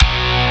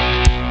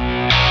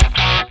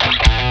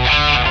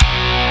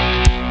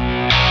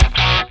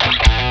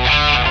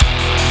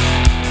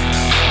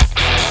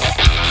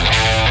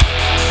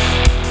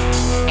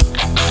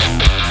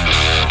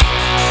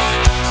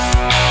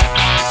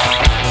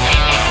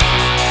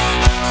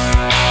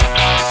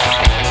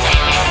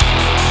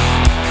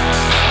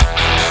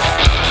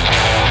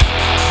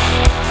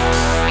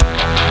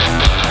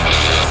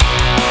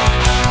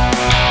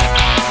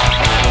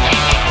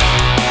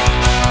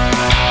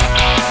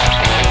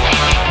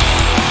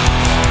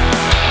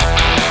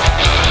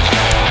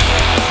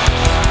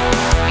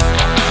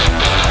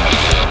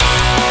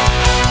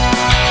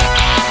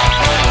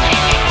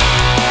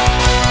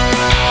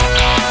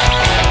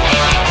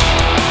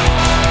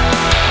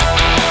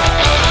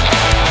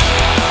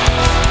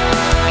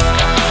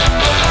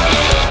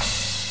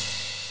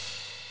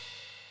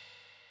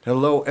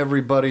Hello,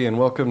 everybody, and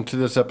welcome to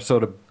this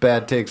episode of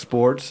Bad Take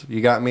Sports. You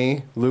got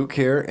me, Luke,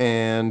 here,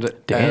 and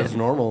Dan. as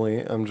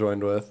normally, I'm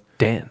joined with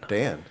Dan.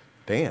 Dan.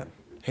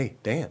 Hey,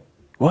 Dan.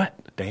 What?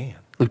 Dan.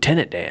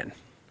 Lieutenant Dan.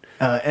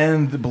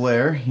 And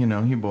Blair, you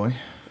boy.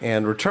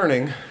 And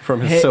returning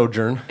from his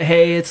sojourn.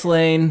 Hey, it's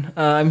Lane.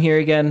 I'm here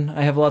again.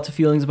 I have lots of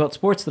feelings about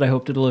sports that I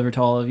hope to deliver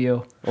to all of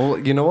you. Well,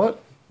 you know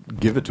what?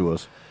 Give it to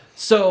us.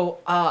 So,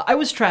 I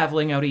was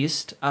traveling out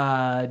east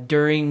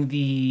during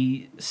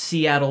the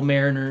Seattle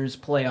Mariners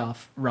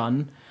playoff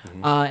run,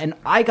 and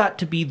I got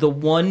to be the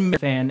one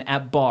fan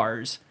at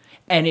bars,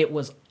 and it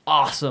was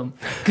awesome.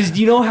 Because do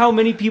you know how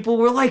many people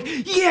were like,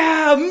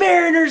 yeah,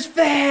 Mariners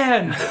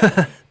fan?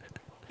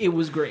 It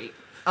was great.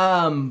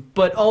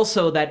 But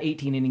also that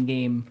 18-inning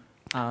game,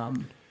 I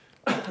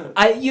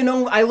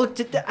looked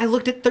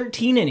at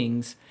 13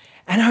 innings.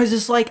 And I was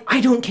just like, I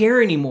don't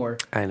care anymore.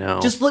 I know.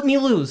 Just let me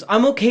lose.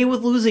 I'm okay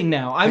with losing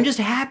now. I'm just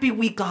happy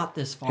we got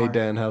this far. Hey,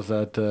 Dan, how's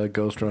that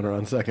Ghost Runner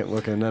on second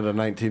looking at a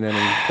 19-inning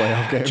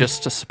playoff game?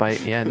 Just to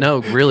spite, yeah.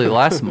 No, really, the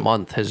last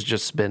month has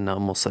just been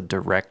almost a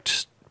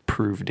direct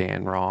prove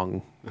Dan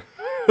wrong.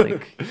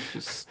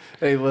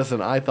 Hey,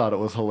 listen, I thought it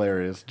was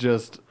hilarious.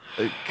 Just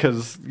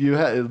because you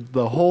had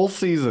the whole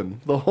season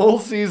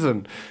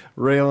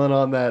railing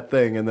on that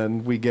thing, and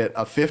then we get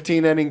a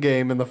 15-inning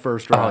game in the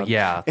first round. Oh,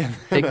 yeah.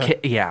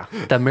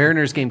 The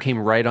Mariners game came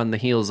right on the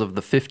heels of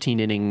the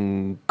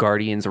 15-inning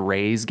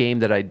Guardians-Rays game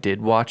that I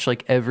did watch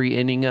like every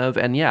inning of.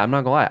 And yeah, I'm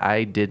not going to lie,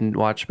 I didn't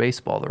watch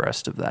baseball the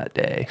rest of that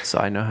day. So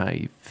I know how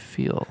you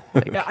feel.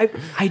 Yeah,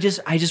 I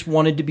just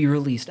wanted to be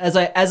released. As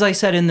I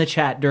said in the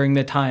chat during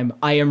the time,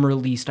 I am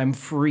released. I'm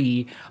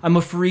free. I'm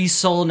a free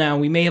soul now.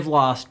 We may have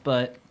lost,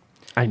 but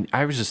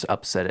I was just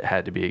upset it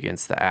had to be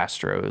against the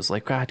Astros.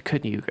 Like, God,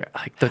 couldn't you?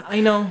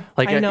 I know.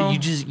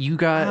 You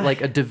got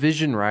like a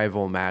division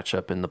rival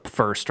matchup in the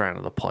first round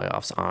of the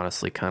playoffs.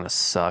 Honestly, kind of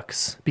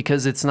sucks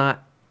because it's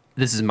not.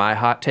 This is my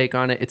hot take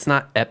on it. It's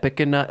not epic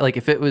enough. Like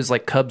if it was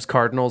like Cubs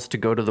Cardinals to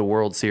go to the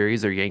World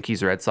Series or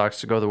Yankees Red Sox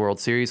to go to the World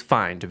Series,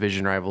 fine.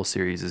 Division rival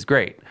series is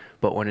great.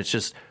 But when it's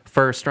just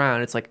first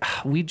round, it's like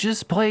we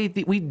just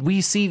played.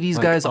 We see these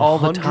like guys all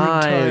the 100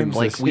 time. times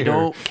Like this we year.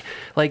 don't.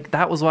 Like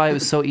that was why it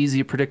was so easy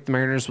to predict the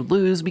Mariners would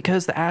lose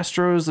because the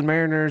Astros and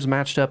Mariners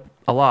matched up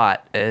a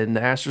lot, and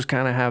the Astros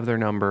kind of have their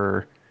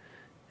number.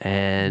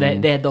 And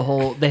they had the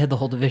whole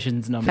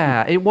division's number.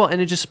 yeah,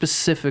 and it just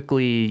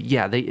specifically,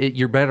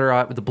 you're better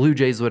off. The Blue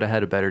Jays would have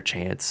had a better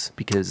chance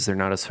because they're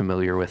not as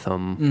familiar with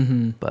them.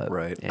 Mm-hmm. But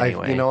Right.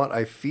 anyway, You know what?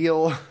 I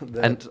feel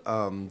that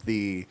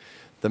the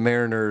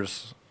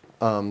Mariners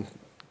ran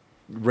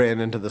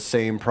into the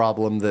same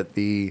problem that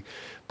the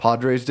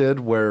Padres did,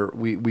 where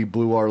we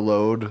blew our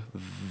load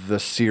the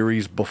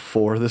series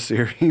before the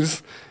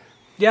series.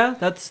 Yeah,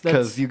 that's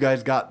Because you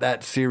guys got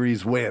that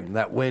series win,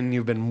 that win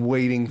you've been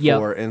waiting Yep.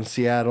 for, and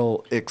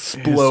Seattle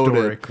exploded.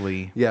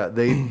 Historically. Yeah,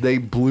 they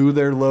blew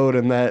their load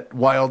in that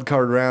wild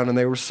card round, and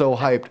they were so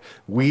hyped.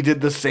 We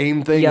did the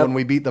same thing Yep. when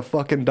we beat the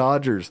fucking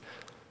Dodgers.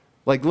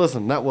 Like,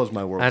 listen, that was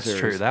my World that's Series.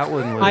 true. That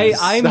one was.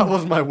 That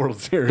was my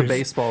World Series. the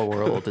baseball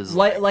world is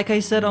like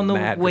I said on the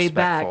mad way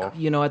respectful.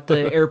 back, at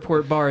the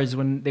airport bars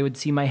when they would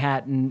see my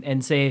hat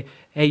and say,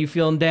 "Hey, you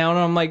feeling down?"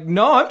 And I'm like,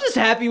 "No, I'm just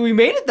happy we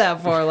made it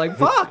that far." Like,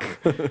 fuck.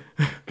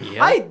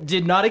 Yeah. I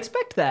did not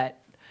expect that.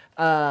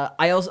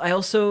 I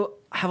also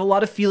have a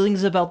lot of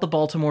feelings about the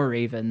Baltimore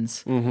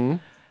Ravens. Mm-hmm.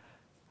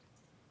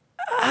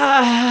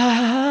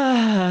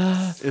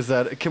 Is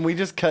that? Can we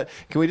just cut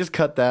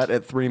that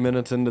at 3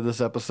 minutes into this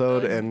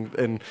episode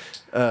and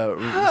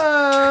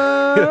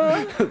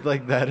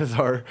like that is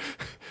our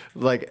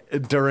like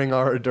during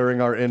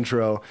our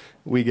intro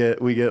we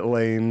get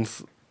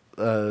Lane's.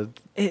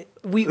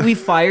 We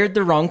fired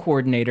the wrong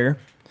coordinator.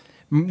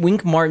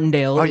 Wink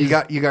Martindale. Oh, is-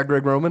 you got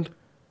Greg Roman.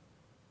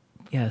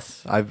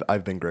 Yes.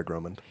 I've been Greg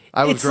Roman.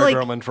 I was It's Greg like-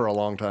 Roman for a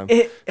long time.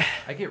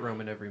 I get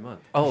Roman every month.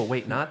 Oh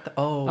wait, not the, not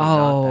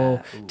Oh,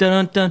 that. Ooh.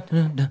 dun dun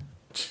dun dun.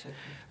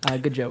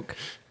 Good joke.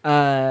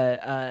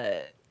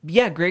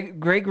 Yeah,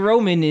 Greg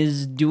Roman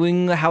is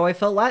doing how I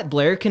felt last.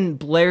 Blair can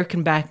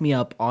back me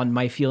up on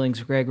my feelings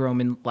for Greg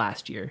Roman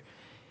last year,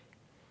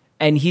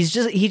 and he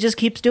just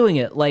keeps doing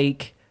it.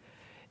 Like,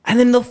 and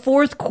then the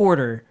fourth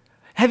quarter.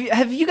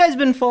 Have you guys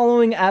been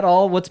following at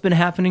all what's been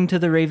happening to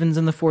the Ravens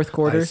in the fourth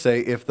quarter? I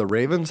say if the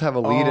Ravens have a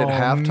lead at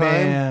halftime,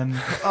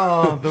 Man.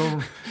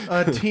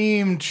 A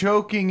team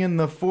choking in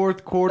the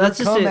fourth quarter. That's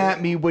just Come it.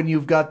 at me when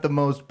you've got the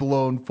most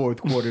blown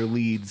fourth quarter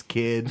leads,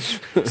 kids.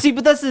 See,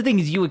 but that's the thing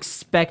is you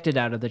expect it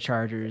out of the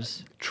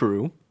Chargers.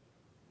 true.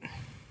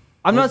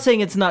 I'm not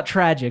saying it's not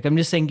tragic. I'm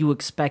just saying you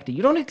expect it.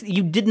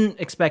 You didn't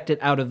expect it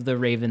out of the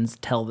Ravens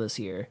till this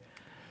year.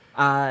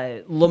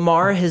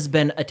 Lamar has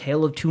been a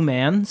tale of two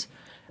mans.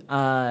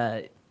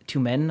 Two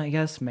men, I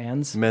guess.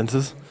 Manses.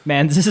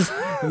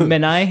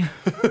 Menai.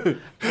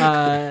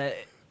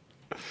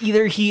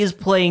 Either he is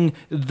playing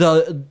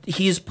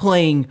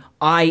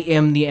I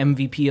am the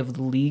MVP of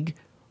the league,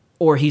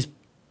 or he's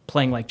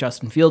playing like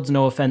Justin Fields.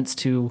 No offense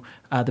to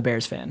the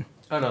Bears fan.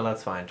 Oh, no,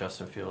 that's fine.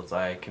 Justin Fields,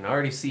 I can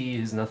already see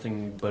is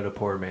nothing but a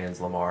poor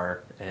man's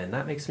Lamar, and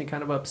that makes me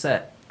kind of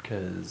upset.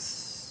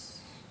 because,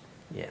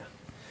 yeah.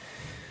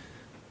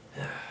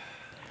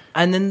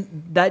 And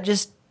then that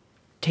just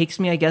takes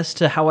me, I guess,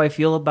 to how I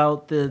feel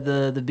about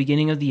the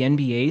beginning of the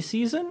NBA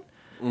season.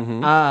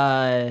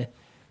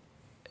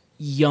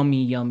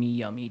 Yummy, yummy,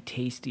 yummy,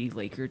 tasty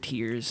Laker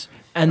tears.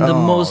 And the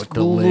most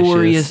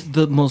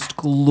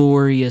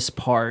glorious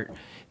part,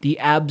 the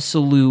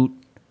absolute.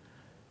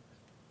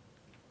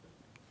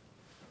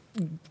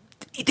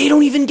 They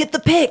don't even get the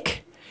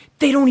pick.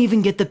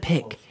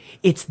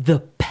 It's the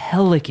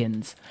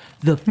Pelicans.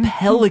 The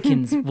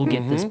Pelicans will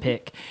get this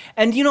pick.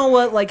 And you know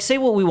what? Like, say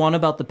what we want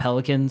about the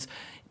Pelicans,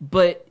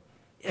 but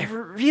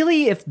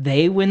really, if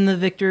they win the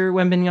Victor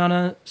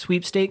Wembanyama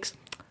sweepstakes,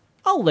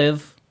 I'll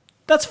live.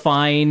 That's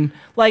fine.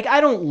 Like,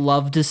 I don't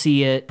love to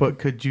see it. But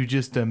could you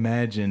just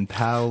imagine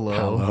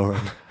Paolo?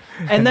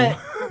 And that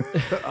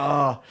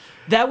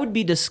that would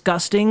be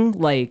disgusting.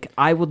 Like,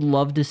 I would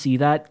love to see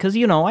that because,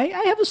 I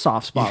have a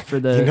soft spot for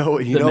the You know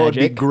the it'd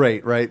be Magic.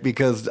 great, right?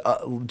 Because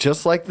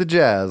just like the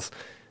Jazz,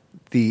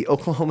 the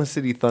Oklahoma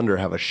City Thunder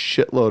have a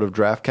shitload of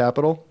draft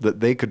capital that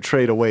they could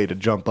trade away to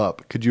jump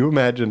up. Could you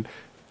imagine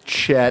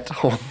Chet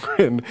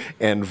Holmgren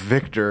and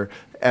Victor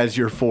as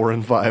your 4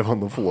 and 5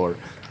 on the floor?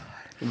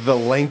 The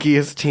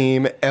lankiest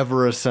team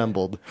ever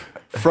assembled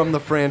from the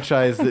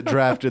franchise that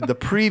drafted the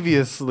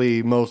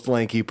previously most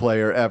lanky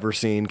player ever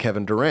seen,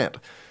 Kevin Durant.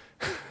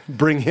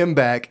 Bring him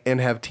back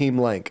and have Team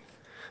Lank.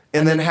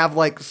 And then have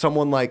like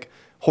someone like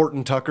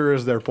Horton Tucker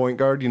as their point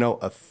guard,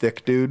 a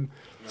thick dude.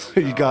 So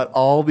you got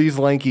all these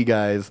lanky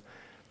guys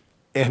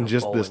and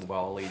just this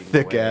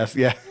thick ass.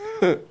 Yeah.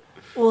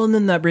 Well, and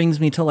then that brings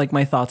me to like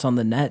my thoughts on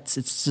the Nets.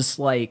 It's just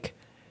like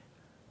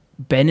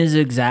Ben is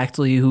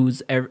exactly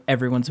who's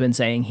everyone's been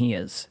saying he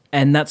is,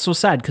 and that's so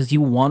sad because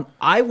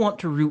I want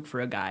to root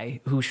for a guy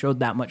who showed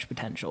that much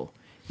potential.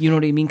 You know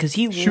what I mean? Because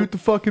he Shoot the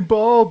fucking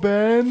ball,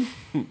 Ben.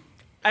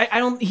 I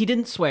don't. He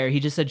didn't swear. He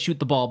just said shoot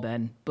the ball,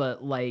 Ben.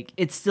 But like,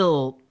 it's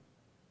still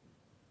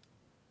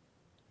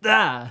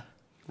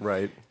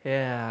Right.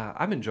 Yeah,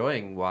 I'm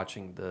enjoying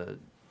watching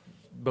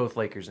both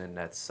Lakers and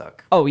Nets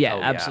suck. Oh yeah,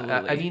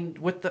 absolutely. I mean,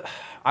 with the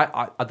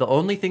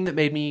only thing that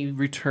made me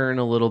return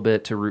a little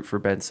bit to root for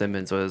Ben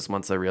Simmons was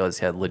once I realized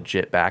he had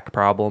legit back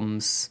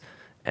problems,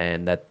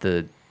 and that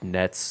the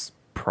Nets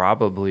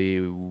probably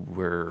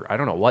were, I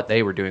don't know what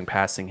they were doing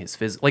passing his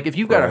physical. Like if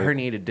you've got a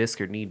herniated disc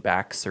or need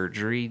back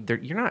surgery,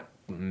 you're not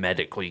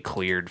medically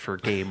cleared for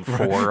Game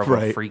 4 of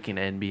a freaking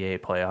NBA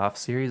playoff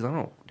series. I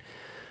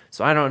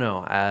don't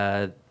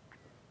know.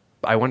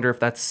 I wonder if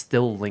that's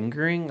still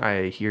lingering.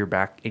 I hear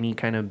any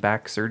kind of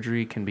back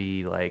surgery can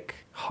be like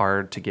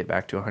hard to get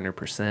back to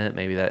 100%.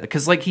 Maybe that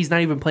because like he's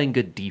not even playing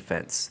good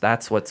defense.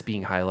 That's what's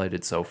being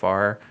highlighted so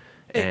far.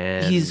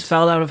 And he's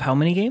fouled out of how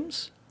many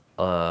games?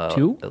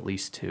 2? At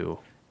least 2.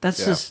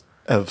 That's just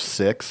Of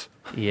 6.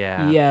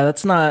 yeah.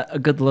 That's not a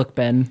good look,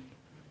 Ben.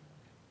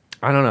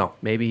 I don't know.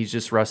 Maybe he's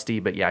just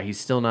rusty, but yeah, he's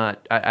still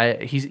not.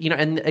 He's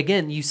and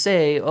again, you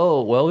say,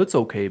 "Oh, well, it's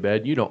okay,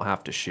 Ben. You don't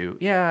have to shoot."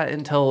 Yeah,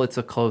 until it's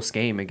a close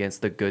game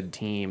against a good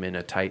team in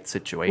a tight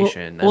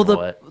situation.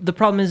 The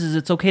problem is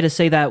it's okay to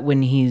say that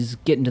when he's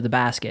getting to the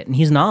basket, and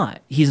he's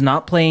not. He's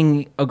not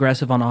playing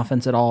aggressive on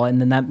offense at all,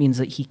 and then that means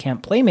that he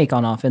can't make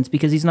on offense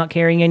because he's not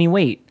carrying any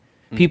weight.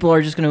 People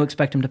are just going to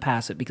expect him to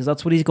pass it because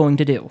that's what he's going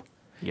to do.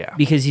 Yeah,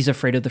 because he's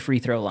afraid of the free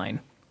throw line.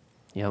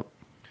 Yep.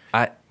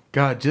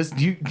 God, just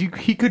he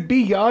could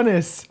be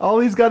Giannis. All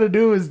he's got to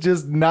do is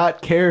just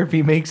not care if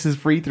he makes his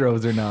free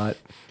throws or not.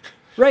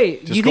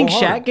 Right. Just you think go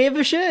hard. Shaq gave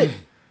a shit?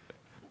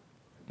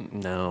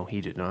 No, he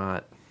did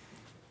not.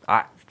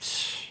 I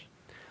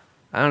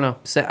don't know.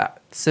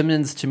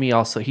 Simmons to me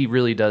also, he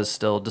really does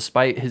still,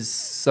 despite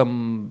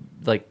some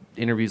like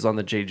interviews on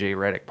the JJ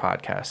Redick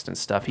podcast and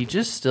stuff, he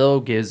just still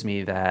gives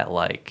me that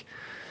like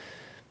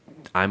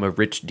I'm a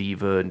rich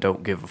diva and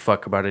don't give a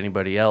fuck about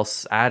anybody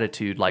else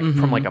attitude, like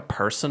from like a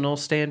personal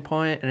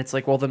standpoint. And it's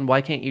like, well, then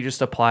why can't you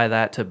just apply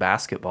that to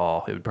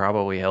basketball? It would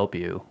probably help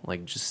you.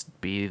 Like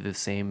just be the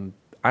same.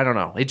 I don't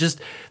know.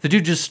 The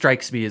dude just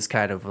strikes me as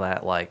kind of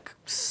that like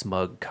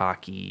smug,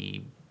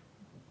 cocky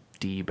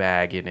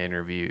D-bag in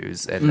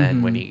interviews. And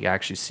then when you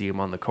actually see him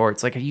on the court,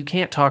 it's like, you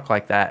can't talk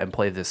like that and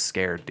play this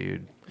scared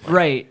dude.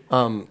 Right.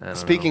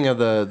 Speaking of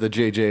the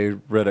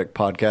JJ Redick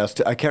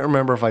podcast, I can't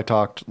remember if I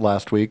talked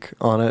last week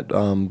on it,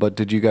 but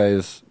did you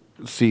guys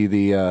see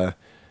the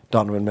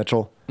Donovan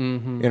Mitchell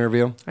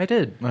interview? I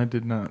did. I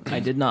did not. I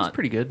did not. It's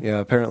pretty good. Yeah,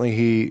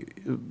 apparently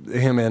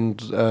him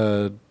and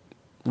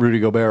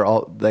Rudy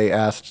Gobert, they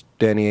asked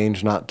Danny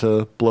Ainge not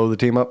to blow the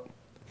team up.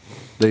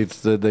 They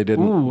said they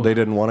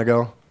didn't want to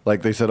go.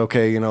 Like they said,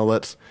 okay,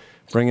 let's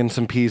bring in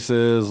some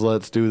pieces,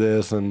 let's do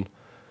this, and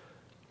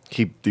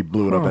he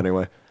blew it up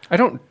anyway.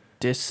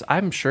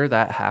 I'm sure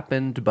that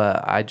happened,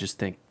 but I just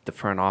think the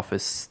front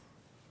office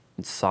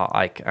saw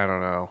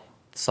the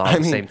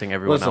same thing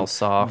everyone else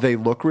saw. They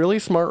look really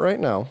smart right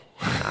now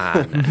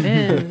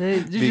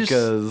Because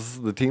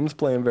because the team's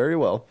playing very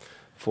well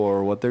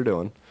for what they're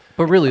doing.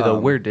 But really, though,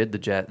 where did the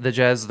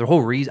Jazz, the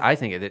whole reason, I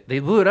think they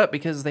blew it up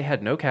because they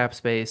had no cap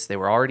space. They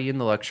were already in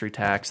the luxury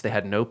tax. They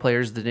had no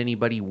players that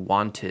anybody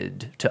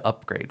wanted to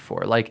upgrade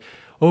for. Like,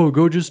 oh,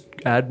 go just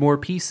add more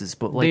pieces.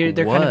 But like,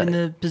 they're what? kind of in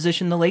the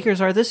position the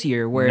Lakers are this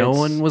year, where No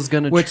one was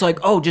gonna Where it's like,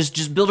 oh,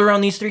 just build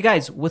around these three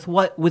guys with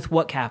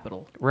what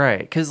capital? Right,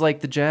 because like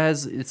the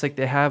Jazz, it's like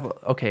they have,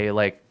 okay,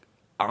 like,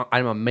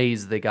 I'm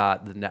amazed they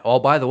got the net. Oh,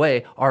 by the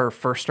way, our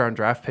first round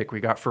draft pick we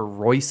got for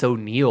Royce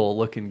O'Neal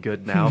looking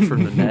good now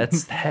from the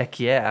Nets. Heck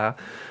yeah.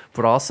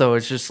 But also,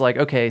 it's just like,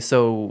 okay,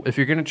 so if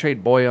you're going to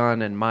trade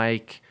Boyan and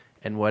Mike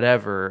and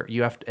whatever,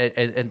 you have to,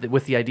 and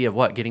with the idea of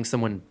what, getting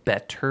someone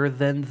better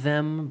than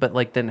them, but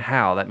like, then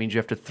how? That means you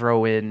have to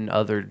throw in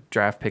other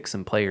draft picks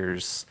and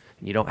players,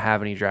 and you don't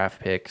have any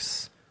draft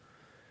picks.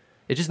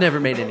 It just never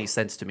made any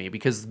sense to me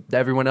because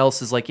everyone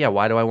else is like, yeah,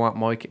 why do I want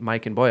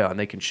Mike and Boyan?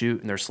 They can shoot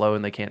and they're slow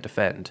and they can't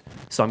defend.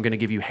 So I'm going to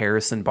give you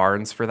Harrison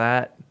Barnes for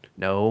that?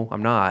 No,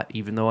 I'm not.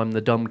 Even though I'm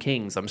the dumb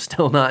Kings, I'm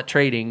still not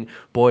trading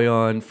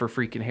Boyan for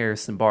freaking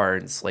Harrison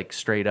Barnes, like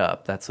straight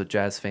up. That's what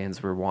Jazz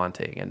fans were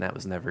wanting, and that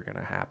was never going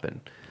to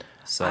happen.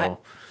 So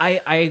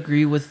I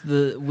agree with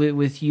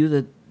you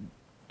that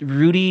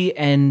Rudy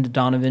and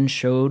Donovan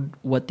showed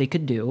what they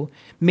could do.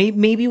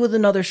 Maybe with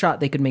another shot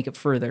they could make it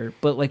further,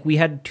 but like we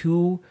had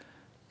two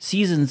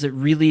seasons that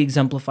really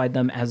exemplified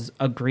them as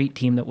a great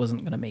team that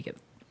wasn't going to make it.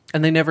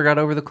 And they never got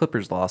over the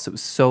Clippers loss. It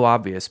was so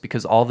obvious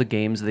because all the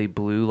games they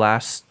blew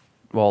last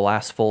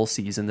full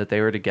season that they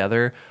were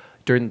together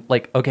during,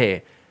 like,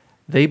 okay,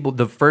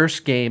 the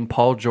first game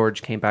Paul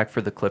George came back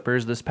for the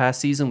Clippers this past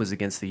season was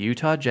against the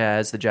Utah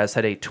Jazz. The Jazz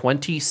had a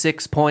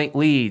 26-point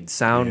lead.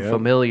 Sound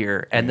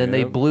familiar? And then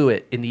they blew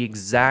it in the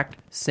exact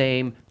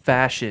same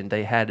fashion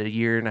they had a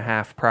year and a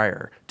half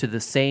prior to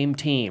the same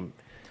team.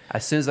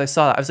 As soon as I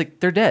saw that, I was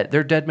like, they're dead.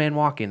 They're dead man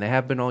walking. They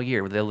have been all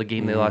year. The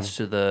game they lost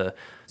to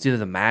it's either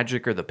the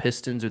Magic or the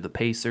Pistons or the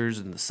Pacers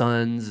and the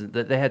Suns.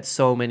 They had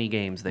so many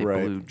games they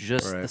blew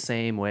just the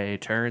same way.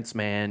 Terrence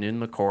Mann in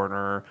the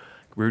corner.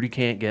 Rudy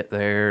can't get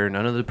there.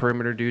 None of the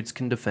perimeter dudes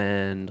can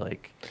defend.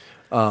 Like,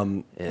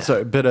 So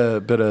a bit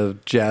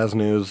of Jazz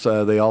news.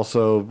 They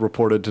also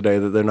reported today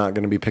that they're not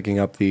going to be picking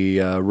up the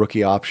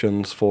rookie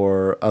options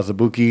for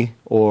Azubuike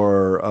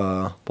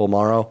or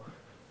Bolmaro.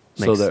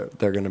 So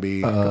they're going to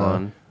be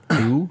gone.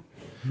 Who?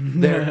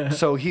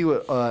 So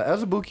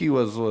Azubuike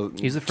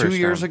was He's a 2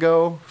 years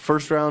ago,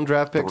 first round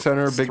draft pick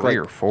center, big three like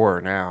or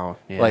four now.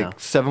 Yeah. like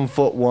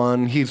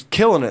 7'1". He's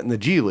killing it in the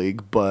G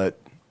League, but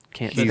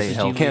Can't he stay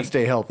healthy. can't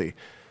stay healthy.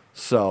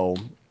 So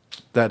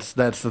that's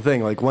the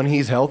thing. Like when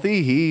he's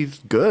healthy, he's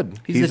good.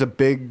 He's a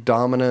big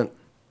dominant.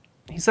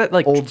 He's that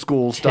like old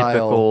school style,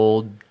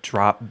 typical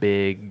drop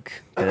big.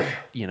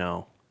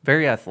 That,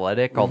 very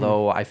athletic.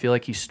 Although I feel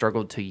like he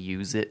struggled to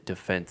use it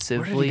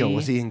defensively. Where did he go?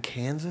 Was he in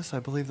Kansas? I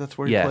believe that's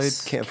where he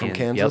played. From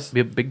Kansas.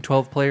 Yep. Big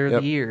 12 player of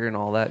the year and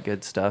all that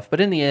good stuff. But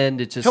in the end,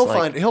 it's just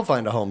he'll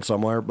find a home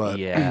somewhere. But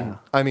yeah,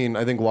 I mean,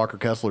 I think Walker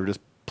Kessler just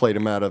played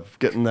him out of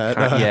getting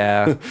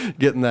that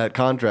getting that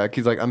contract.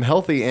 He's like, I'm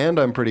healthy and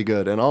I'm pretty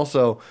good. And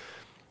also,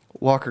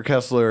 Walker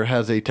Kessler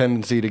has a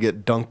tendency to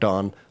get dunked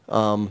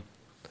on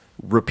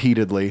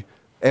repeatedly,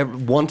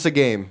 once a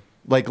game.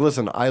 Like,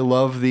 listen, I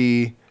love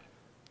the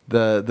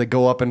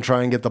go up and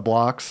try and get the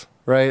blocks,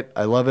 right?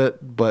 I love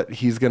it, but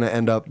he's going to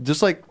end up,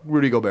 just like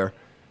Rudy Gobert,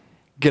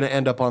 going to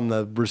end up on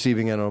the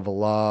receiving end of a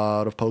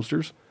lot of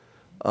posters.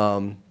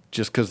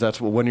 Just because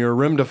that's when you're a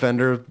rim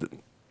defender,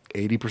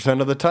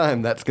 80% of the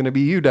time, that's going to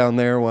be you down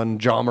there when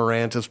Ja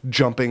Morant is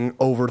jumping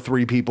over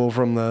three people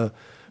from the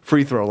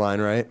free throw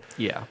line, right?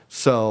 Yeah.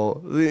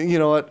 So, you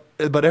know what?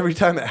 But every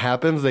time it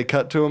happens, they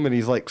cut to him and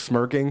he's like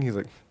smirking. He's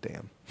like,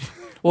 damn.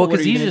 Well,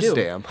 because he just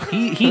damn.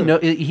 he know,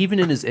 even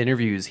in his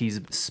interviews, he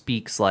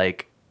speaks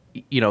like,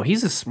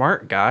 he's a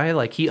smart guy.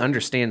 Like, he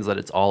understands that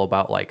it's all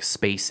about like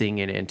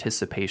spacing and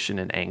anticipation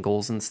and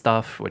angles and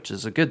stuff, which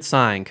is a good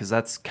sign because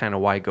that's kind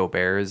of why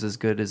Gobert is as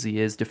good as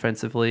he is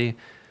defensively.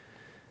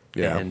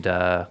 Yeah.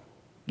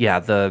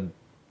 And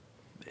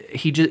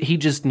he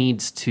just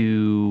needs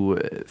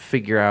to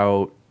figure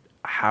out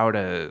how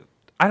to.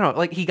 I don't know.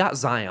 Like, he got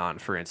Zion,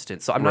 for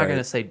instance. So I'm not going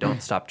to say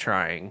don't stop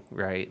trying,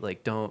 right?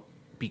 Like, don't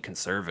be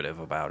conservative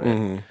about it.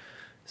 Mm-hmm.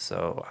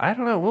 So I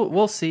don't know.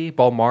 We'll see.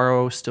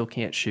 Bolmaro still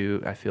can't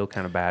shoot. I feel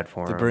kind of bad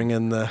for him. To bring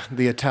in the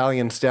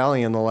Italian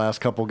stallion the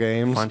last couple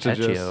games.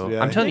 Fontecchio.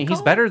 I'm telling you,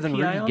 he's better than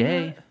Rudy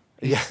Gay.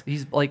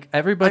 He's like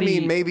everybody.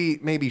 I mean,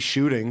 maybe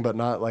shooting, but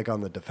not like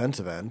on the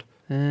defensive end.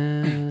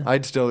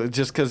 I'd still,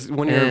 just because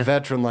when you're a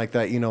veteran like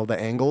that, the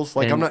angles.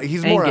 Like,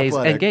 he's more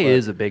athletic. And Gay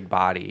is a big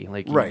body.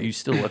 Like, you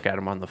still look at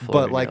him on the floor.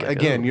 But like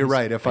again, you're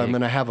right. If I'm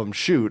gonna have him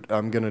shoot,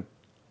 I'm gonna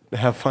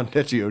have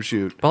Fontecchio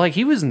shoot. But like,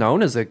 he was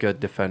known as a good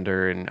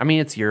defender, and I mean,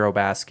 it's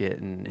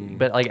Eurobasket,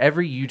 but like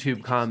every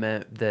YouTube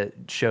comment that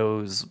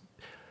shows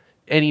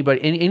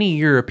anybody, any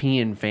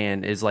European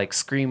fan is like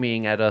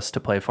screaming at us to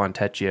play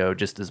Fontecchio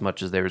just as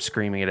much as they were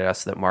screaming at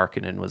us that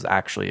Markkanen was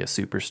actually a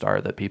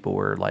superstar that people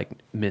were like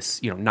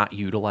not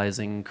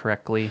utilizing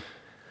correctly.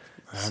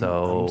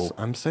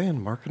 I'm saying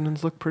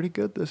Markkanen's looked pretty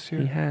good this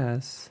year. He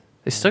has.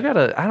 They still got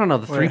to. I don't know.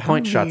 The Wait,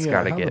 3-point shots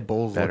got to how the get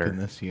Bulls better. looking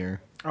this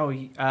year? Oh,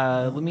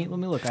 let me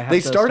look. I have They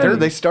the started standings.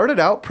 they started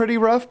out pretty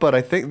rough, but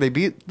I think they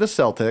beat the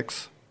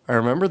Celtics. I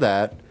remember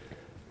that.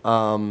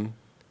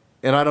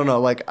 And I don't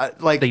know,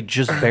 They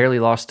just barely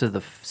lost to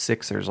the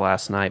Sixers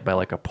last night by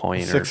like a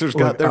point. Sixers Or,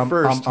 got there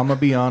first. I'm gonna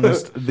be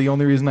honest. The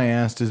only reason I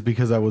asked is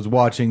because I was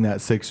watching that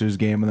Sixers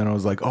game, and then I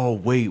was like, "Oh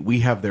wait,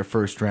 we have their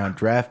first round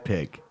draft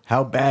pick.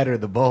 How bad are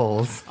the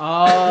Bulls?"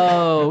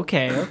 Oh,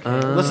 okay.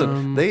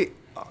 Listen, they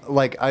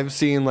I've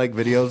seen like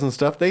videos and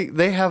stuff.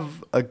 They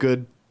have a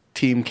good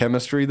team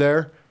chemistry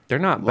there. they're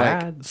not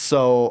bad.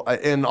 So,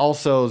 and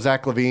also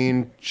Zach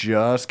LaVine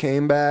just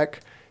came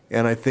back,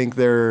 and I think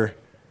they've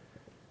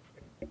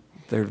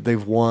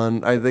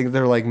won. I think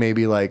they're like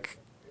maybe like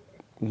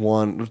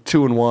 2-1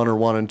 or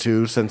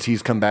 1-2 since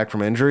he's come back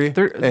from injury,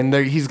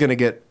 he's going to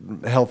get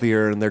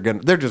healthier, and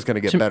they're just going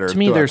to get better. To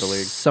me, throughout they're the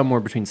league. somewhere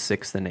between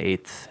 6th and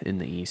 8th in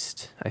the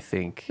East. I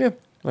think. Yeah,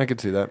 I could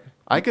see that.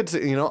 I could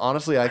see,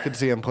 honestly, I could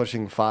see him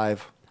pushing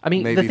 5. I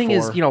mean, maybe the thing 4.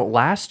 is,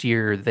 last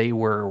year they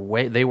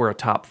were a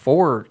top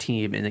 4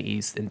 team in the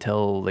East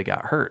until they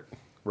got hurt.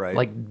 Right.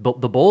 Like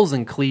the Bulls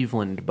and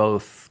Cleveland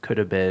both could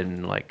have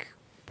been like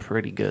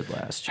pretty good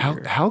last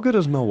year. How good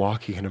is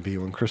Milwaukee going to be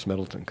when Chris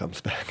Middleton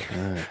comes back?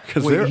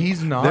 Wait,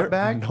 he's not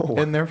back,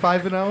 and they're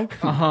 5-0.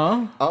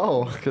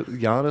 Oh, 'cause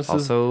Giannis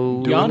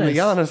Also- is doing the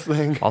Giannis. Giannis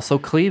thing. Also,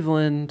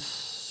 Cleveland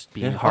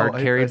being hard Oh,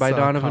 I carried by saw a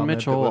Donovan comment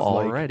that Mitchell was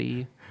like-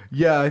 already.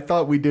 Yeah, I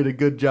thought we did a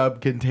good job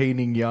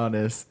containing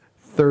Giannis.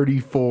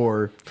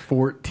 34,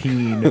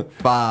 14,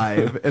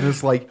 5. And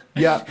it's like,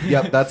 yep,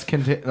 that's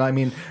I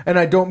mean, and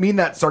I don't mean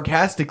that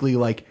sarcastically,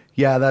 like,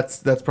 yeah,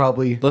 that's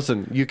probably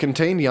Listen, you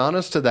contain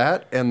Giannis to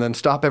that, and then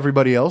stop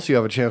everybody else. You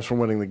have a chance for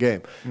winning the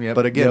game. Yep,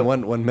 But again, yep.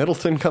 when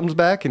Middleton comes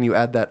back and you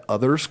add that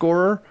other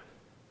scorer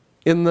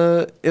in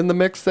the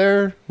mix,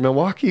 there,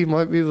 Milwaukee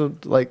might be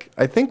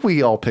I think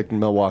we all picked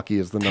Milwaukee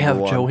as the They number have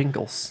one. Joe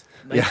Ingles.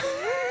 Yeah,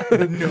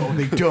 no,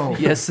 they don't.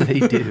 Yes, they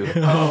do.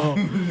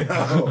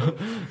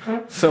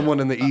 someone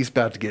in the East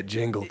about to get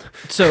jingled.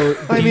 So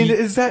I mean,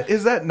 is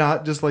that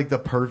not just like the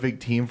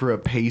perfect team for a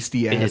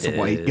pasty ass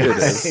white guy?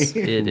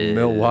 It is.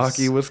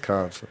 Milwaukee,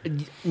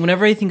 Wisconsin.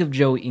 whenever I think of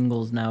Joe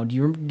Ingles now, do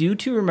you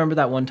two remember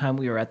that one time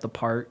we were at the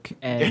park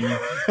and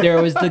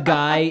there was the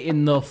guy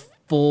in the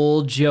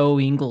full Joe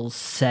Ingles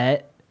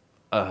set?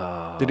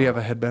 Did he have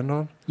a headband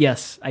on?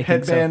 Yes, I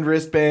think so. Headband,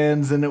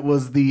 wristbands, and it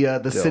was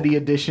the city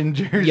edition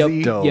jersey.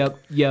 Yep, Dope.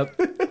 yep.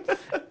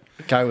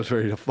 Guy was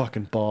ready to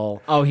fucking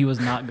ball. Oh, he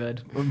was not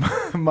good.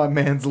 My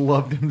man's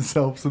loved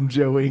himself some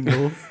Joe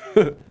Ingles.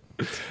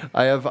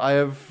 I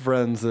have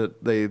friends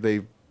that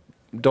they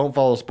don't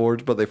follow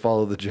sports, but they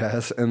follow the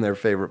Jazz, and their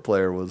favorite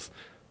player was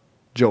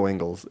Joe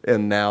Ingles.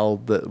 And now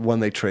that when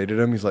they traded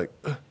him, he's like,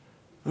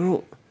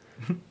 I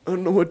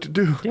don't know what to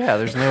do. Yeah,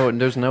 there's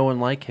no one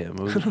like him.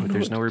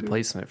 There's no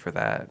replacement for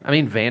that. I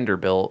mean,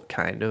 Vanderbilt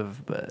kind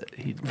of, but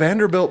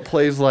Vanderbilt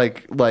plays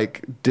like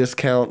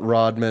discount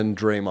Rodman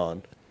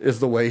Draymond is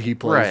the way he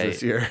plays Right.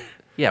 this year.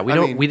 yeah, we I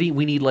don't. mean-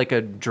 we need like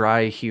a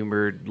dry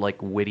humored,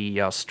 like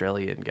witty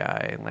Australian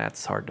guy, and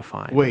that's hard to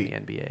find Wait,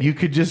 in the NBA. you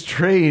could just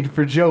trade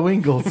for Joe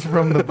Ingles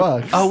from the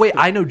Bucks. Oh wait,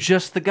 I know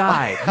just the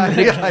guy.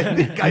 yeah, I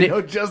think I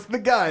know just the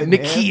guy. man.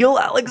 Nikhil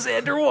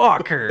Alexander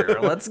Walker.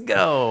 Let's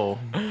go.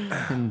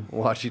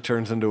 Watch, he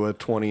turns into a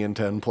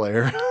 20-10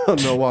 player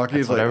on Milwaukee.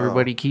 That's what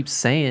everybody keeps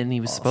saying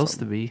he was supposed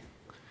to be.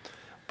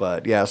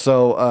 But yeah,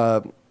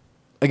 so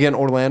again,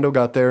 Orlando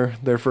got their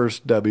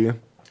first W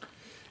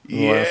last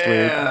week.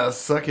 Yeah,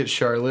 suck it,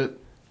 Charlotte.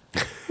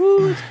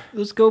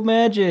 Let's go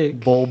Magic.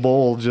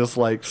 Bull just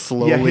like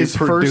slowly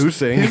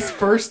producing. His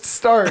first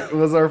start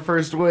was our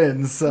first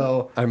win.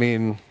 So I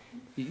mean,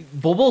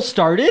 Bobo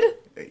started?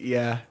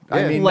 yeah,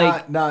 I Yeah. mean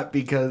Like- not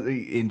because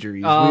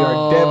injuries. We Oh.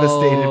 are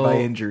devastated by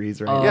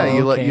injuries right Oh. now. yeah,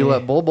 you okay.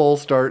 let Bull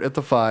start at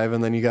the 5,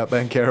 and then you got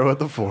Bankero at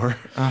the 4,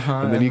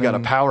 and then you got a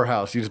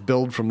powerhouse. You just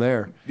build from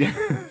there.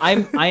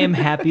 I am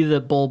happy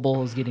that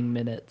Bol is getting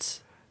minutes.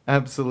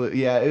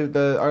 Absolutely. Yeah,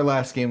 our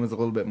last game was a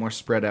little bit more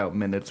spread out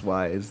minutes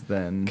wise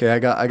than. Okay, I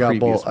got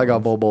Previous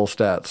Bull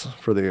stats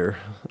for the year.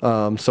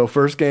 So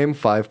first game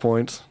 5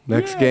 points,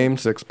 next game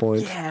 6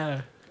 points.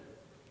 Yeah.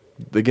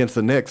 Against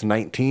the Knicks,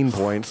 19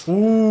 points.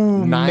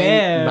 Ooh,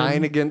 man.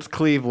 9 against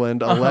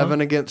Cleveland, 11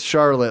 against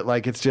Charlotte.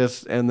 Like it's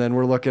just, and then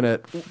we're looking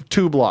at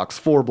 2 blocks,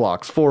 4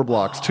 blocks, 4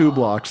 blocks, 2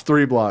 blocks,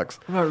 3 blocks.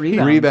 What about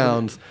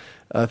rebounds?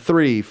 Rebounds,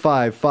 3,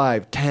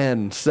 5,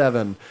 10,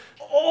 7.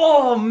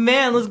 Oh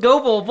man, let's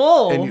go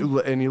Bol.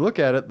 And you look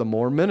at it, the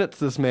more minutes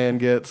this man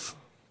gets,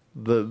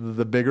 the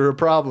bigger a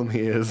problem he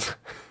is.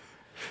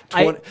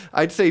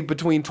 I'd say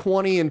between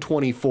 20 and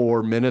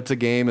 24 minutes a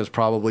game is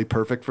probably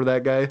perfect for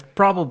that guy.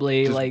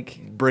 Probably Just like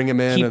bring him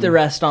in. keep and the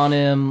rest on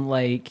him.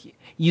 Like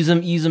use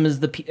him as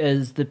the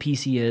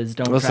piece he is.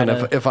 Don't Listen, try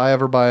to. if I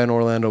ever buy an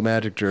Orlando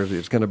Magic jersey,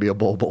 it's going to be a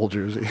Bull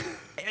jersey.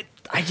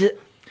 I just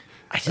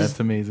That's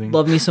amazing.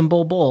 love me some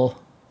Bol.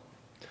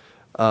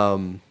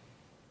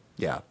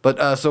 Yeah,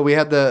 but so we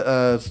had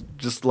the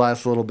just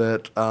last little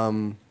bit.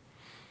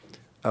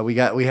 We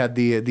had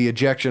the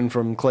ejection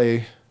from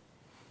Clay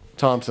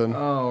Thompson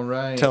Oh,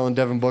 right. telling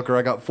Devin Booker,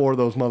 "I got 4 of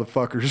those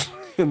motherfuckers,"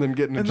 and then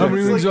getting And ejected.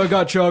 then it's rings I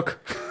got, Chuck?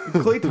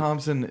 Clay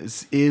Thompson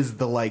is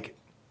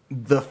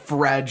the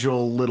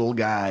fragile little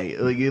guy.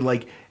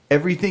 Like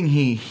everything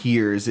he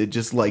hears, it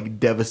just like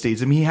devastates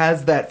him. He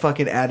has that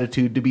fucking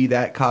attitude to be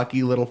that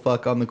cocky little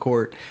fuck on the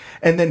court,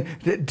 and then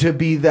to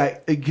be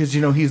that because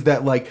he's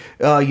that like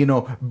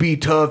be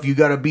tough. You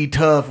gotta be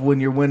tough when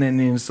you're winning.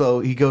 And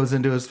so he goes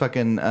into his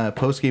fucking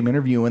post game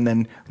interview, and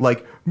then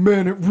like,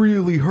 man, it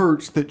really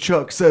hurts that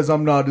Chuck says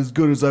I'm not as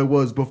good as I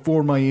was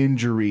before my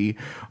injury.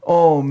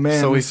 Oh man,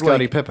 So he's it's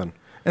Scottie like, Pippen.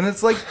 and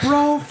it's like,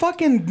 bro,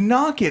 fucking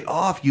knock it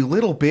off, you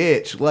little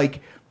bitch.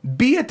 Like,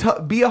 be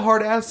a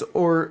hard ass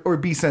or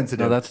be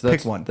sensitive. No, that's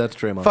pick one. That's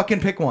Draymond. Fucking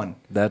pick one.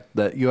 That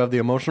you have the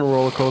emotional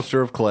roller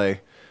coaster of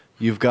Clay.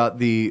 You've got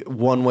the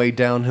one-way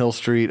downhill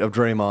street of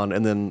Draymond,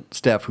 and then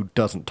Steph, who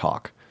doesn't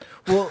talk.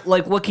 Well,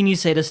 like, what can you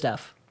say to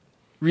Steph?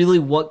 Really,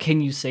 what can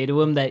you say to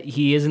him that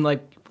he isn't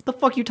like, what the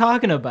fuck you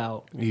talking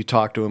about? You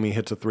talk to him, he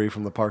hits a 3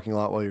 from the parking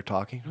lot while you're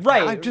talking.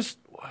 Right. I just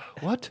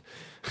what?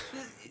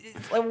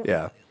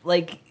 Yeah.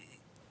 Like,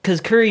 because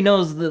Curry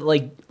knows that,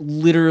 like,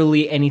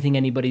 literally anything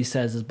anybody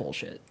says is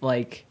bullshit.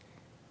 Like,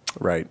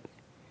 Right.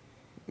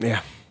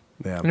 Yeah.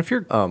 Yeah. And if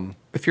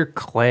you're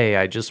Clay,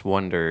 I just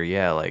wonder,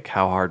 like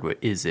how hard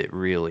is it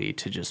really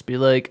to just be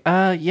like,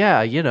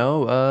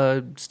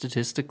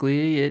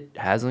 statistically it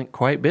hasn't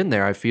quite been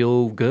there. I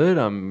feel good.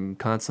 I'm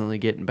constantly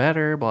getting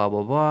better, blah,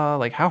 blah, blah.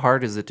 Like how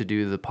hard is it to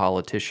do the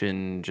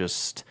politician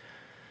just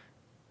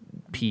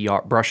PR,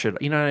 brush it,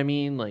 you know what I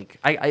mean? Like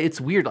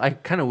it's weird. I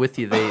kind of with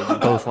you, they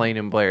both Lane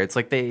and Blair. It's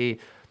like the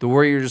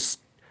Warriors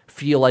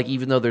feel like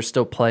even though they're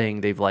still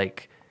playing, they've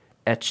like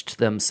etched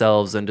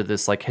themselves into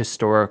this like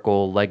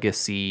historical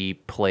legacy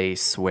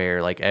place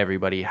where like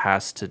everybody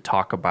has to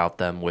talk about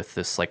them with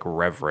this like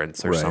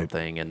reverence or Right.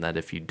 something, and that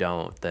if you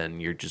don't, then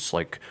you're just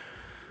like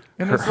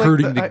And it's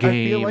hurting the I feel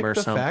game like or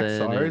the something. facts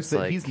are and is it's that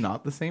like, he's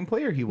not the same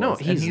player he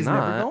was. no, and he's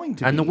not. never going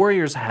to and be. the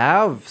Warriors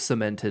have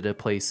cemented a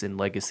place in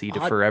legacy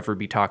to Hot- forever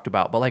be talked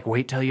about. But like,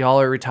 wait till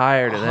y'all are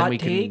retired, and then Hot we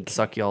can take.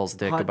 suck y'all's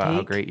dick Hot about how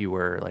take. great you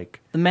were. Like,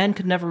 the man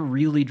could never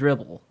really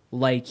dribble.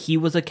 Like, he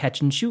was a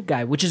catch and shoot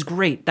guy, which is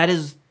great. That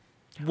is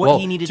what well,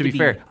 he needed to to be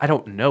fair, I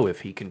don't know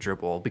if he can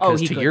dribble because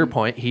he to your couldn't.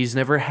 point, he's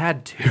never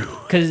had to.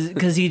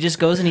 Because he just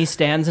goes and he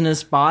stands in his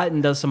spot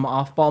and does some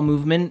off-ball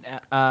movement,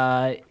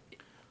 and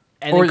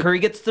Or- then Curry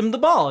gets them the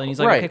ball, and he's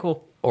like, okay,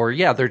 cool. Or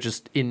yeah, they're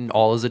just in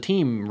all as a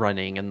team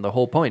running, and the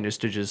whole point is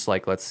to just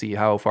like let's see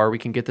how far we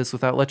can get this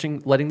without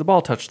letting the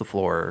ball touch the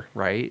floor,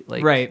 right?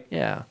 Like, Right.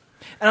 Yeah.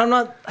 And I'm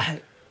not.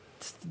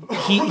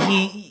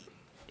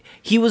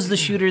 He was the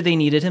shooter they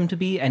needed him to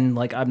be, and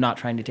like I'm not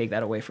trying to take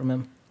that away from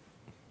him.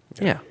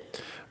 Yeah.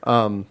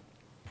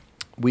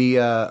 We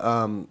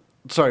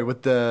sorry,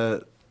 with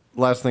the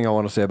last thing I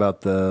want to say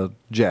about the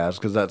Jazz,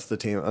 because that's the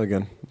team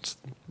again.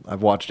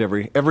 I've watched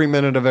every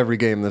minute of every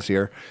game this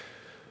year.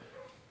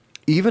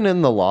 Even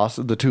in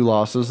the 2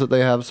 losses that they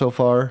have so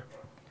far,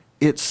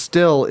 it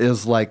still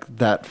is like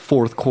that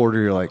fourth quarter.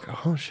 You're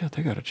like, oh shit,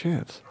 they got a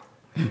chance.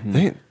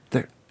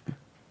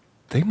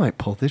 They might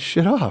pull this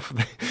shit off.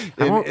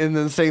 And then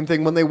the same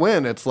thing when they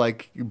win. It's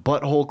like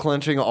butthole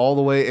clenching all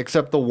the way,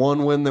 except the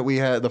one win that we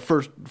had, the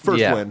first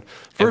Yeah. win.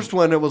 First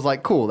win, it was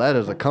like, cool, that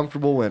is a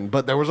comfortable win.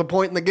 But there was a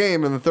point in the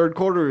game in the third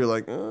quarter, you're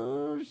like,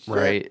 oh, shit.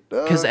 Right.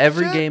 oh, Because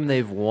every shit. game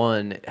they've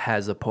won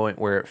has a point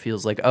where it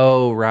feels like,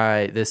 oh,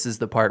 right, this is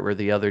the part where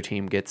the other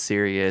team gets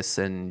serious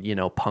and,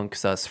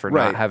 punks us for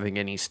Right. not having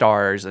any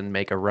stars and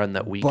make a run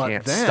that we But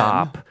can't then-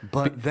 stop.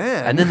 But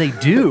then. And then they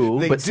do,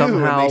 They but do, and they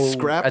somehow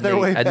scrap and their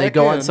way and they back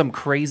go on in. some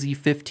crazy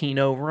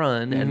 15-0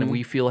 run, and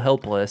we feel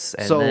helpless.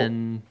 And So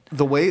then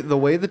the way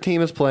the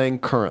team is playing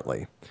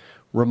currently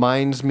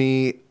reminds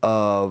me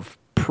of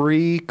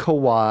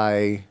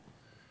pre-Kawhi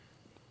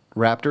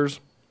Raptors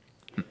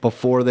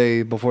before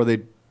they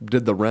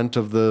did the rent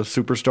of the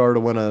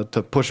superstar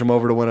to push him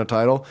over to win a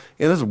title.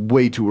 And this is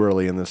way too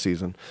early in this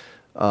season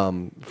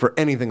for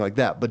anything like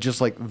that. But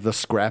just like the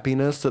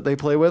scrappiness that they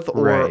play with,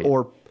 Right.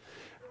 or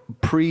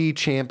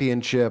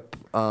pre-championship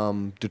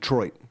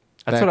Detroit.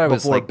 That's Back what I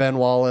was before like- Ben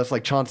Wallace,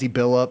 like Chauncey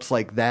Billups,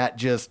 like that.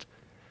 Just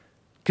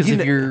because You if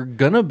kn- you're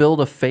gonna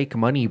build a fake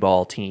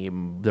Moneyball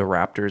team, the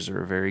Raptors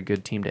are a very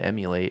good team to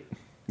emulate.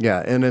 yeah,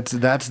 and it's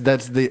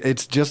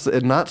just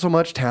not so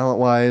much talent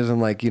wise,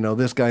 and like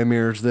this guy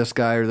mirrors this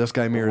guy or this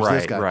guy mirrors this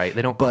Right, guy. right.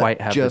 They don't But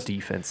quite have just- the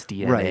defense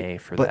DNA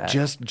for but that.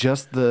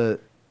 just the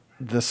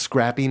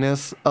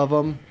scrappiness of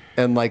them,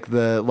 and like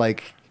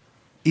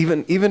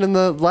even in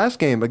the last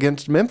game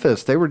against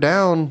Memphis, they were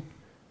down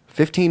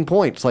 15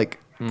 points like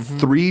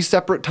 3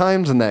 separate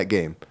times in that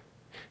game.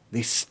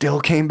 They still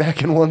came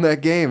back and won that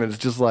game, and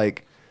it's just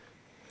like.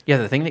 Yeah,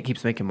 the thing that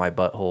keeps making my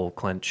butthole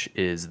clench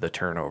is the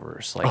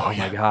turnovers. Like, oh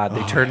yeah. my God,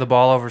 they turn the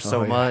ball over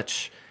so yeah.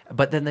 much,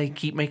 but then they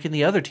keep making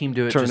the other team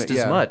do it Turn just it- as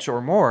yeah. much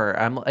or more.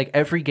 I'm like,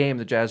 every game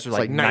the Jazz are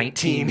like like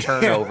 19 19.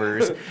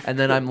 turnovers, and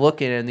then I'm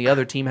looking and the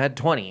other team had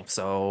 20.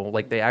 So,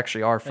 like, they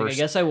actually are Like, I first.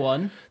 guess I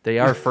won. They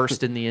are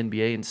first in the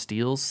NBA in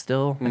steals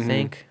still, I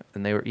think.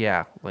 And they were,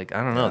 I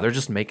don't know. They're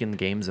just making the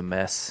games a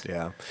mess.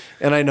 Yeah.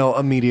 And I know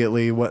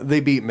immediately when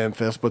they beat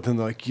Memphis, but then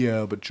they're like,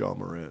 yeah, but John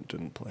Morant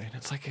didn't play. And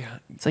it's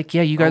like,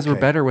 You guys were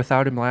Okay. better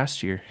without him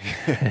last year.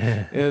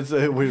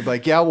 we're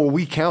like, yeah, well,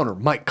 we counter.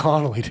 Mike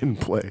Connolly didn't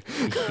play.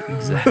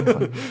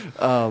 Exactly.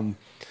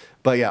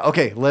 But yeah,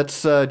 okay,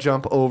 let's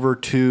jump over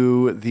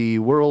to the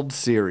World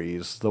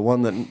Series, the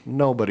one that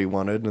nobody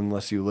wanted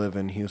unless you live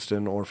in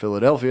Houston or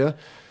Philadelphia.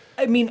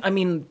 I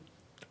mean,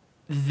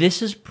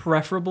 this is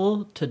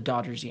preferable to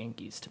Dodgers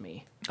Yankees to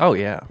me. Oh,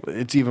 yeah.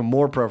 It's even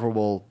more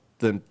preferable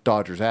than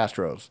Dodgers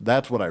Astros.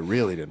 That's what I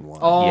really didn't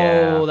want. Oh,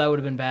 Yeah. that would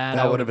have been bad.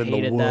 that I would have been the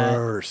hated that.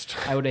 worst.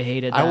 I would have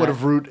hated that. I would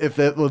have if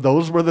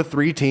those were the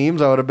three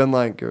teams, I would have been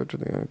like, go to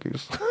the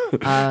Yankees.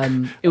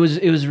 It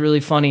was really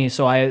funny.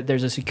 So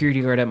there's a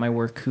security guard at my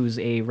work who's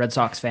a Red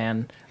Sox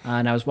fan,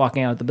 and I was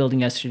walking out of the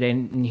building yesterday,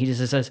 and he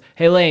just says,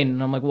 "Hey Lane,"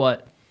 and I'm like,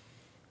 "What?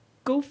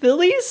 Go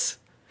Phillies?"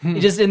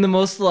 Just in the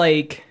most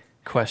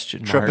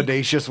Question mark.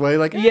 Trepidatious way,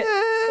 like, yeah,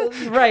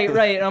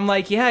 right. I'm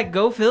like, yeah,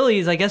 go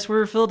Phillies. I guess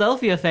we're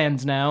Philadelphia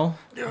fans now.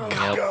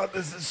 God,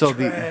 this is so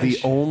the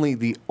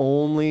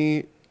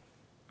only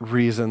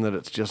reason that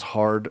it's just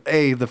hard.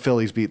 The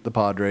Phillies beat the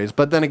Padres,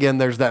 but then again,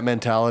 there's that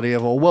mentality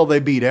of, well, they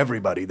beat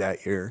everybody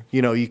that year.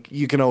 You know,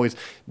 you can always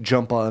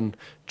jump on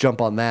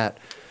that.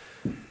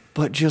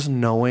 But just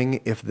knowing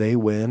if they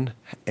win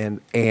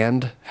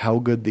and how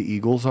good the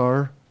Eagles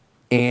are,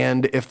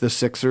 and if the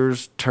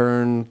Sixers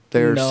turn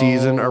their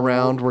season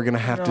around, we're gonna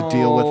have to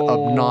deal with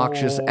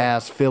obnoxious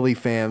ass Philly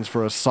fans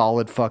for a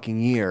solid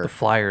fucking year. The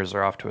Flyers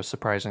are off to a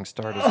surprising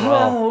start as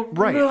well.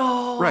 Right,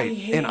 right,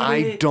 and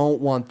I don't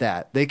want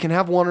that. They can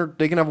have one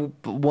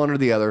or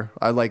the other.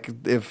 I like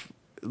if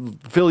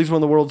Phillies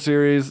win the World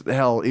Series.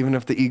 Hell, even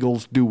if the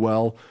Eagles do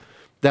well,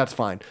 that's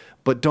fine.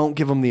 But don't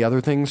give them the other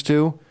things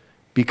too,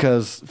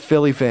 because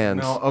Philly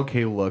fans. No,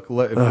 okay, look,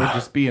 if we're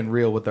just being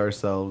real with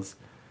ourselves.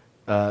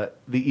 The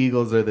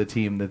Eagles are the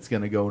team that's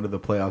going to go into the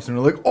playoffs, and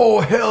we're like, oh,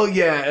 hell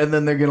yeah, and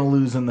then they're going to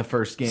lose in the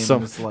first game. Some,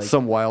 and it's like,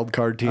 some wild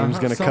card team's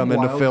going to some come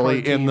into wild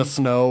Philly card in the team.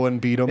 snow and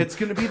beat them. It's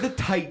going to be the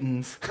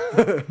Titans.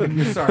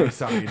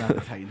 sorry, not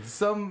the Titans.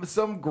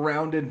 Some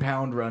ground and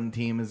pound run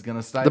team is going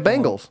to stifle The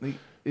Bengals.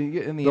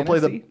 in the They'll NFC. play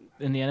the-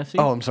 In the NFC?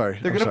 Oh, I'm sorry.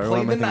 They're I'm going to sorry.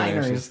 play What the am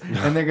I thinking?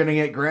 Niners, and they're going to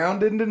get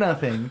ground into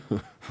nothing.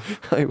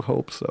 I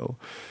hope so.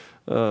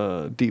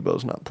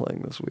 Debo's not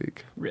playing this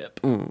week. Rip.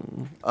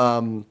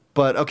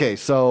 But okay,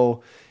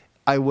 so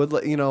I would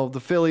let the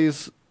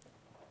Phillies.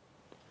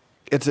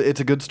 It's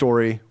a good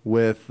story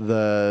with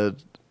the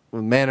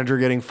manager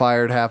getting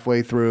fired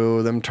halfway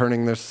through, them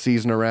turning their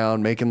season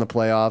around, making the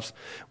playoffs,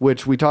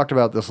 which we talked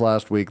about this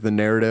last week. The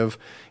narrative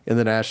in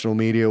the national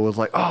media was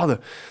like, oh, the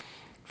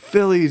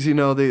Phillies, they're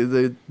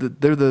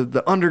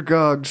the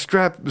underdog,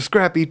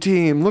 scrappy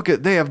team. Look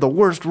they have the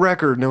worst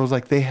record, and it was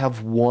like they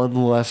have one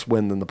less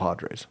win than the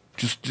Padres.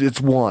 Just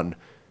it's one.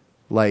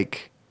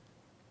 Like,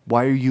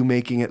 why are you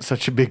making it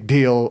such a big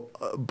deal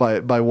by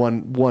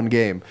one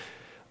game?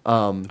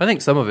 I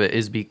think some of it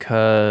is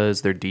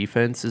because their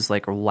defense is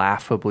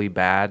laughably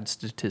bad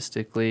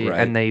statistically, Right.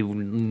 and they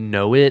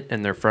know it,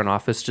 and their front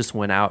office just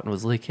went out and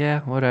was like, yeah,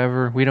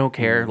 whatever, we don't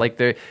care.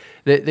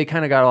 They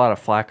kind of got a lot of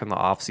flack in the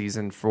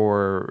offseason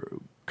for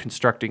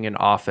constructing an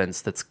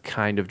offense that's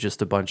kind of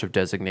just a bunch of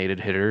designated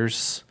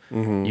hitters.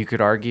 Mm-hmm. You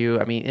could argue,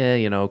 I mean,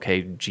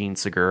 okay, Gene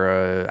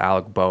Segura,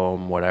 Alec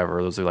Boehm,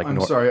 whatever. Those are I'm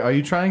sorry, are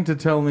you trying to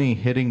tell me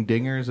hitting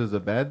dingers is a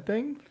bad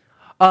thing?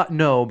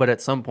 No, but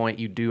at some point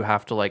you do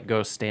have to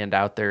go stand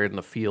out there in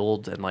the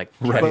field and try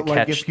But to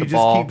catch if the you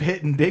ball. just keep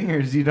hitting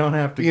dingers, you don't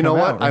have to. You know come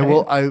what? out,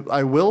 right?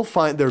 I will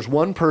find. There's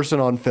one person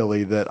on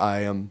Philly that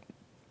I am,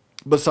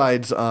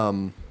 besides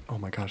oh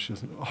my gosh,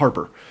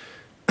 Harper.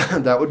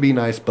 That would be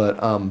nice, but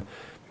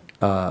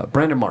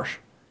Brandon Marsh.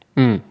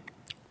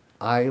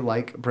 I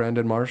like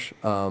Brandon Marsh.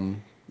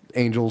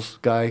 Angels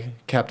guy,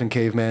 Captain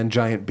Caveman,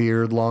 giant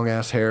beard, long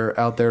ass hair,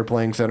 out there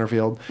playing center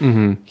field.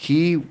 Mm-hmm.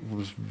 He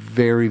was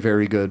very,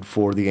 very good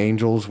for the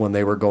Angels when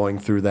they were going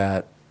through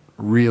that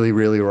really,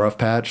 really rough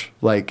patch.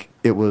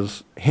 It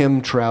was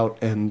him, Trout,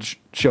 and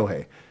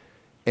Shohei.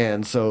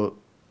 And so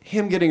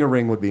him getting a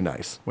ring would be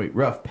nice. Wait,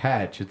 rough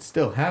patch. It's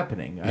still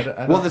happening.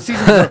 Well, the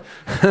season.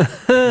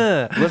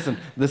 Listen,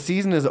 the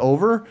season is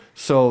over,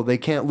 so they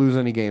can't lose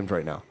any games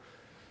right now.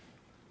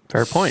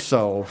 Fair point.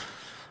 So,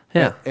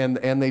 Yeah. and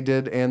they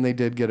did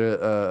get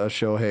a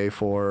Shohei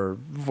for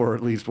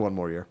at least one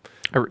more year.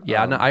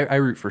 I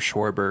root for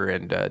Schwarber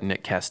and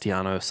Nick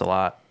Castellanos a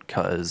lot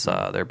because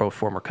they're both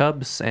former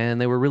Cubs and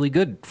they were really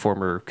good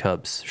former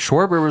Cubs.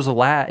 Schwarber is a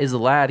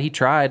lad. He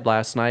tried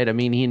last night. I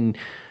mean, he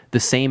the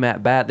same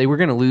at bat. They were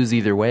going to lose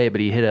either way, but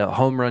he hit a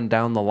home run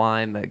down the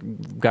line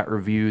that got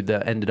reviewed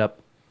that ended up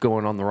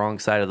going on the wrong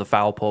side of the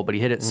foul pole, but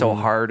he hit it so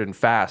hard and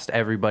fast,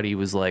 everybody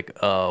was like,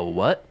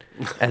 what?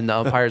 And the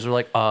umpires were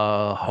like,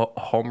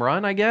 home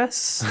run, I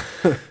guess,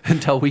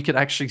 until we could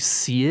actually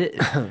see it.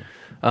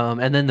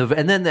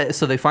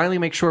 So they finally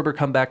make Schwarber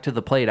come back to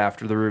the plate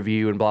after the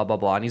review and blah blah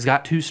blah, and he's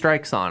got 2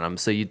 strikes on him.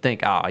 So you'd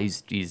think,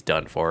 he's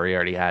done for. He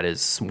already had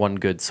his one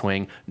good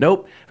swing.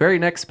 Nope. Very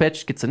next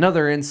pitch gets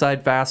another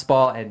inside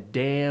fastball and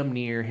damn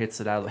near hits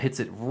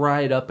it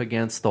right up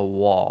against the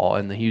wall.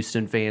 And the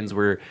Houston fans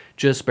were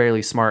just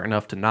barely smart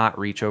enough to not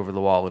reach over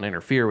the wall and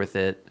interfere with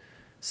it.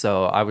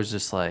 So I was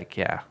just like,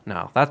 yeah,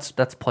 no, that's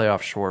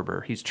playoff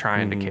Schwarber. He's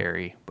trying to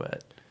carry,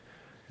 but.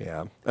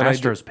 Yeah, And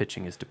Astros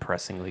pitching is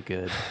depressingly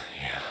good.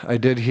 I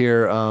did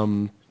hear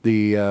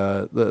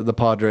the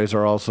Padres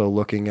are also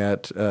looking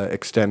at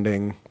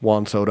extending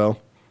Juan Soto.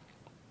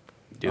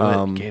 Do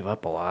it. Gave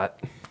up a lot.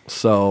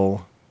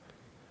 So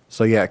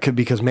yeah, it could,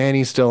 because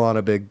Manny's still on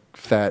a big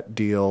fat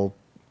deal.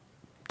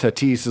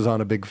 Tatis is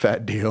on a big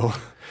fat deal.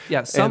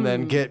 Yeah, and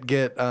then get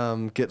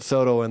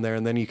Soto in there,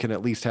 and then you can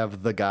at least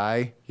have the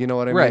guy. You know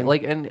what I mean? Right.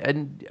 Like,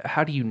 and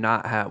how do you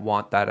not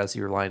want that as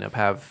your lineup?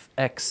 Have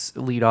X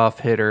leadoff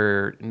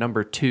hitter,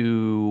 number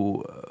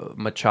 2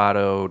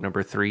 Machado,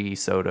 number 3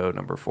 Soto,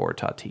 number 4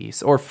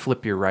 Tatis, or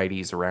flip your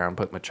righties around,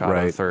 put Machado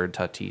Right. third,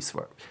 Tatis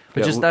fourth.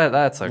 But just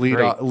that's a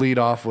great lead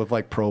off with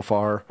like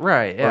Profar,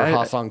 right? or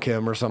Ha-Seong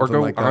Kim or something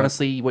like that.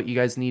 Honestly, what you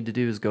guys need to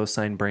do is go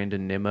sign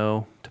Brandon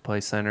Nimmo to play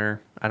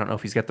center. I don't know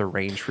if he's got the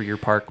range for your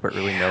park, but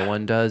really no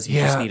one does. You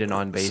just need an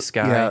on-base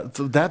guy. Yeah,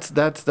 so that's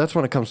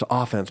when it comes to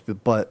offense.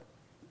 But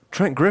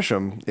Trent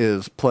Grisham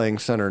is playing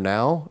center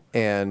now,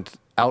 and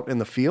out in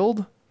the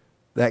field,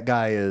 that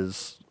guy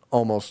is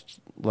almost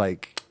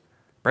like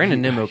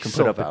Brandon Nimmo can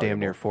so put up a damn valuable.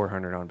 near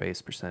 400 on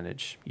base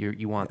percentage.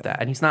 You want that,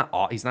 and he's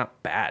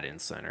not bad in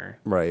center.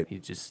 Right. He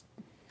just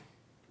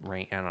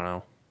I don't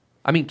know.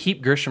 I mean,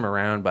 keep Grisham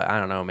around, but I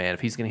don't know, man.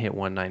 If he's gonna hit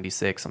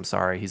 196, I'm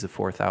sorry, he's a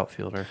 4th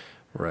outfielder.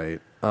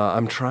 Right.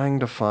 I'm trying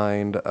to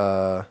find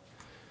the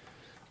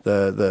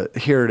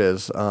here it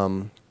is.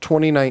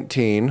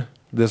 2019.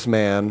 This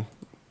man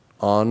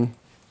on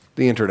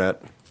the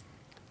internet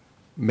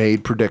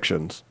made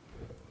predictions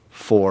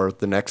for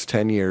the next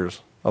 10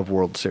 years of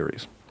World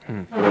Series.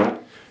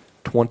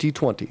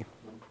 2020,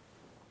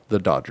 the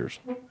Dodgers.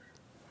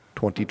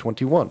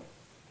 2021,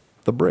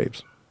 the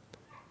Braves.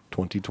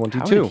 2022,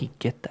 How did he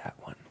get that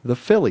one? the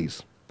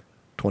Phillies.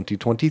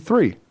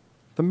 2023,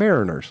 the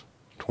Mariners.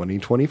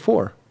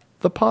 2024,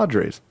 the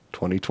Padres.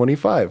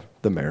 2025,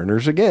 the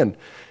Mariners again.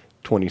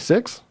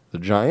 26, the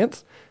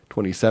Giants.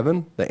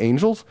 27, the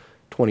Angels.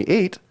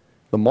 28,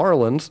 the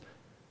Marlins.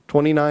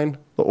 29,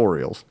 the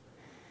Orioles.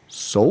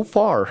 So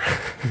far,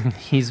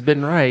 He's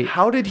been right.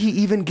 how did he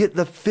even get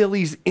the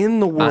Phillies in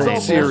the World It's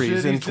all Series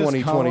bullshit. in He's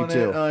just calling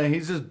 2022?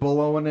 he's just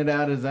blowing it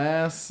out his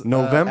ass.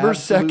 November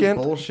Absolute 2nd,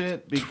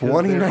 bullshit. Because there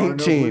are no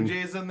 2019. Blue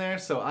Jays in there,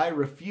 so I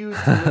refuse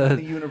to live in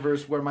the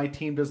universe where my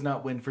team does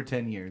not win for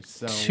 10 years.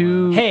 So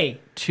Hey,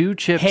 two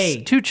chips.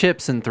 Hey. 2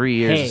 chips in 3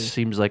 years Hey.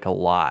 seems like a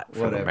lot for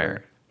the whatever.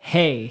 Mariners.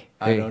 hey.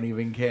 I don't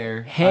even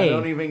care. Hey. I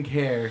don't even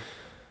care.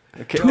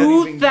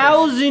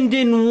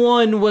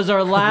 2001 was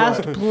our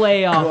last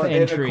playoff Well, and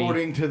entry.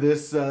 according to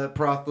this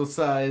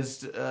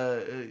prophesized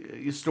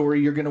story,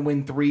 you're going to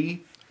win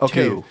 3.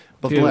 Okay, 2.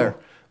 but 2.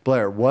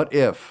 Blair, what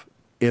if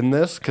in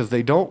this, because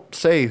they don't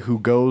say who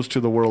goes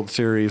to the World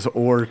Series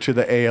or to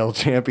the AL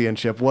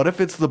Championship, what if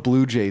it's the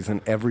Blue Jays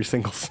in every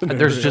single scenario?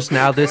 There's just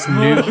now this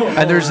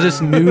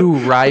new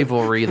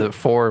rivalry that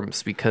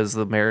forms because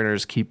the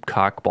Mariners keep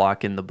cock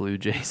blocking the Blue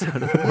Jays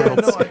out of the World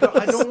No,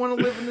 I don't want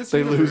to live in this They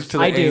universe. lose to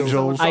the I do.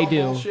 Angels. I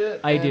do.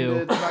 Bullshit, I and do.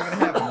 It's not going to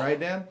happen, right,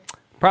 Dan?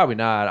 Probably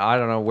not. I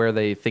don't know where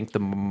they think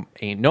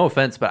no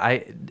offense, but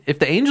if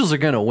the Angels are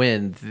going to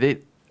win,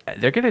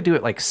 they're going to do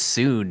it like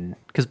soon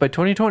because by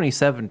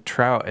 2027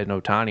 Trout and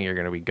Ohtani are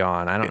going to be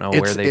gone. I don't know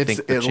where they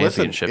think the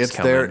championship's it's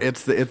coming.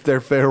 it's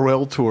their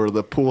farewell tour,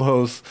 the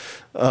Pujols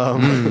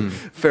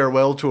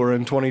farewell tour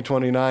in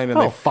 2029, and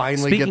they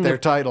finally get speaking their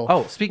of- title.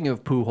 Oh, speaking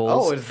of Pujols,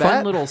 Oh, is fun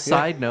that- little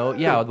side note.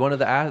 Yeah, one of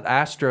the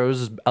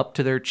Astros up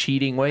to their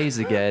cheating ways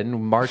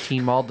again.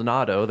 Martin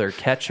Maldonado, their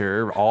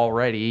catcher,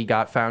 already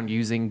got found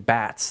using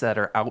bats that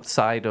are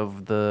outside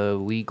of the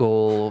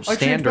legal I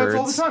change bats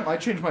all the standards. time. I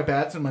change my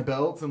bats and my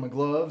belts and my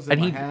gloves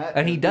and, And my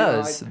hat. he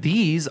does.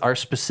 These are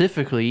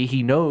specifically,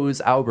 he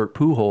knows Albert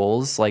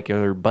Pujols, like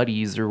their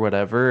buddies or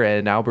whatever,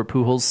 and Albert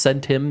Pujols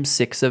sent him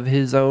 6 of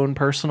his own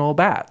personal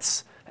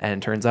bats. And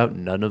turns out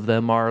none of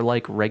them are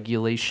like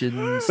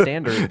regulation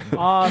standard.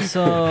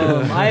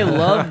 Awesome. I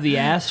love the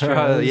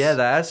Astros. Yeah,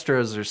 the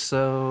Astros are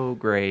so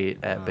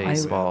great at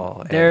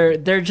baseball. They're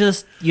and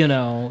just,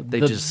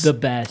 the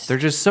best. They're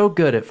just so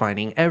good at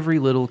finding every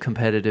little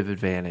competitive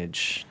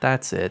advantage.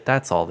 That's it.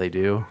 That's all they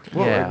do.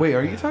 Well, yeah. wait,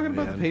 are you talking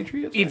about the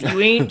Patriots? If you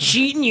ain't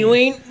cheating, you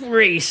ain't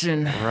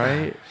racing.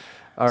 Right?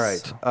 All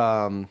right.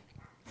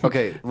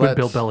 Okay, When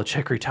Bill let's.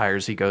 Belichick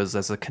retires, he goes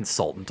as a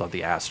consultant on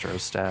the Astros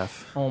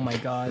staff. Oh my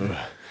God.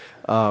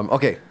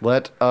 Okay,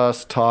 let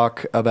us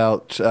talk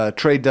about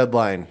trade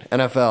deadline,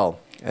 NFL.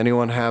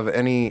 Anyone have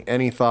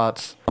any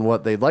thoughts on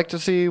what they'd like to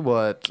see?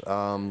 What?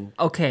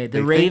 Okay,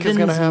 the They think is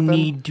gonna Ravens happen?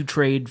 need to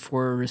trade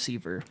for a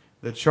receiver.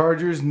 The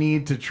Chargers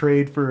need to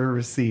trade for a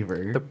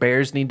receiver. The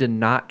Bears need to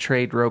not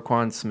trade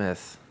Roquan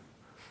Smith.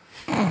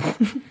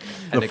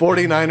 The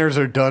 49ers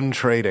are done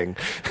trading.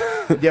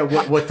 Yeah,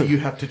 what do you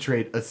have to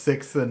trade? A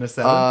 6th and a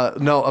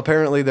 7? No,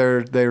 apparently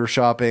they were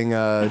shopping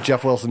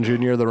Jeff Wilson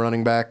Jr., the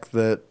running back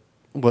that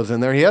was in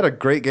there. He had a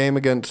great game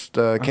against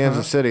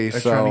Kansas City. They're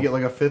So trying to get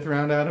like a 5th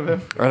round out of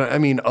him. I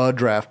mean, a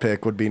draft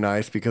pick would be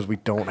nice because we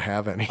don't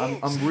have any.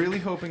 I'm really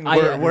hoping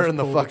We're in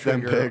the pull fuck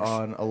them trigger picks.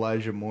 on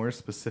Elijah Moore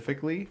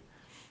specifically.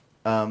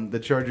 The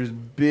Chargers'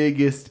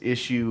 biggest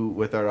issue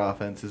with our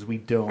offense is we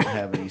don't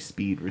have any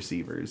speed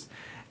receivers.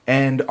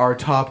 And our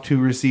top 2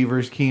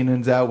 receivers,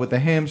 Keenan's out with a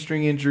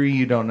hamstring injury.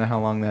 You don't know how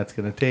long that's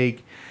going to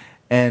take.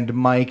 And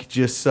Mike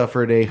just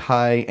suffered a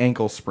high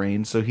ankle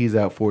sprain, so he's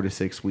out 4 to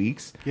 6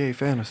 weeks. Yay,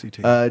 fantasy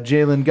team.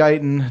 Jalen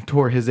Guyton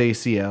tore his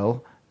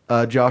ACL.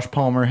 Josh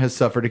Palmer has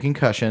suffered a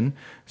concussion.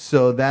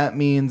 So that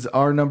means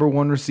our number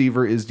 1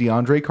 receiver is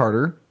DeAndre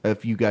Carter,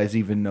 if you guys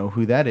even know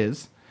who that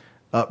is.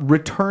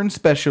 Return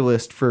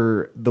specialist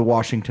for the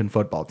Washington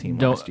football team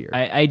last year.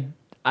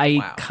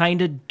 I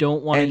kind of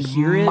don't want And to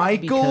hear it.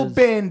 Michael because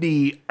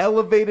Bandy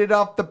elevated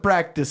off the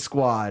practice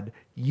squad.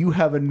 You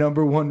have a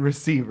number 1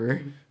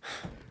 receiver.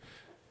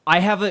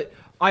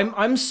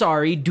 I'm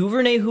sorry,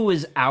 Duvernay, who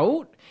is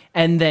out,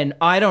 and then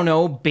I don't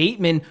know,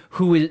 Bateman,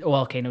 who is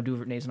no,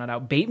 Duvernay's not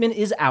out. Bateman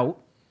is out,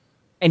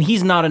 and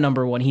he's not a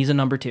number 1. He's a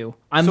number 2.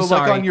 I'm So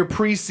sorry. like on your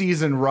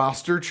preseason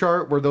roster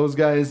chart, were those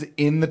guys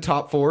in the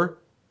top 4?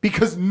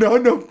 Because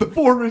none of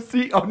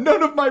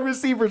my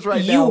receivers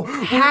right now. You were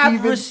have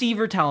even-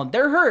 receiver talent.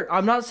 They're hurt.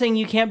 I'm not saying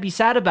you can't be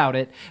sad about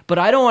it, but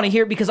I don't want to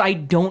hear it because I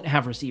don't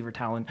have receiver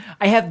talent.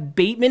 I have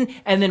Bateman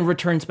and then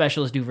return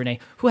specialist Duvernay,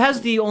 who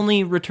has the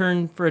only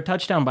return for a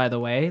touchdown, by the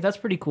way. That's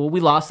pretty cool. We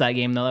lost that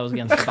game, though. That was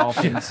against the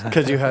Dolphins.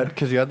 Because you had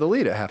the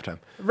lead at halftime.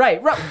 Right.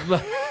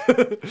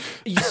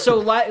 So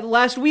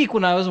last week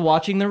when I was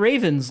watching the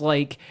Ravens,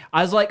 I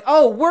was like,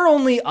 oh,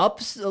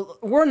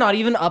 we're not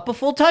even up a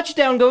full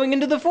touchdown going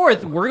into the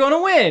 4th. We're going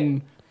to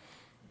win.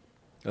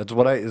 It's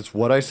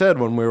what I said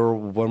when we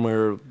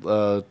were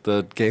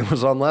the game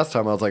was on last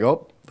time. I was like,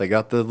 oh, they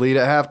got the lead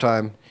at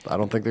halftime. I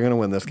don't think they're going to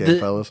win this game,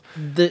 fellas.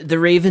 The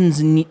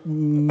Ravens need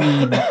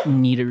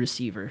a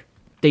receiver.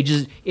 They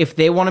just, if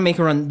they want to make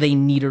a run, they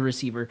need a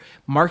receiver.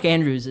 Mark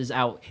Andrews is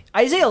out.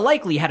 Isaiah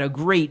Likely had a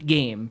great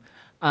game.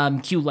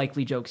 Cue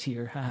Likely jokes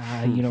here.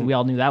 We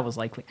all knew that was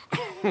likely.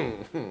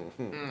 But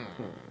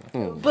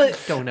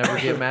Don't ever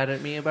get mad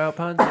at me about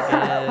puns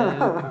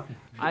again.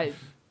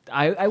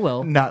 I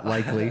will. Not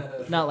likely.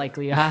 Not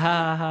likely. Ha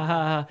ha ha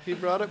ha. He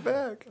brought it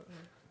back.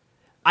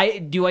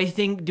 Do I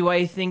think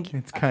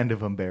It's kind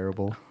of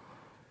unbearable.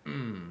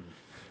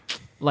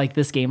 like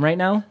this game right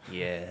now?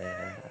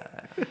 Yeah.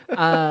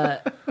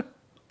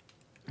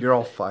 You're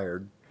all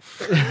fired.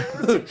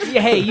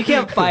 Yeah, hey, you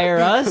can't fire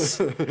us.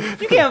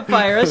 You can't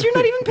fire us. You're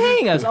not even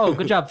paying us. Oh,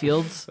 good job,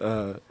 Fields.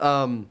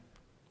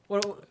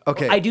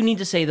 Okay. I do need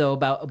to say, though,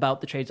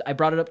 about the trades. I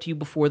brought it up to you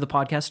before the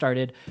podcast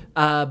started.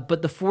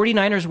 But the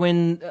 49ers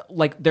win,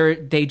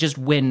 they just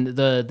win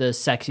the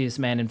sexiest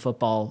man in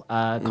football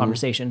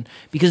conversation.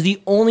 Because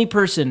the only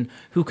person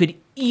who could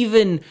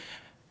even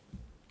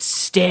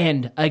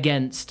stand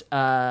against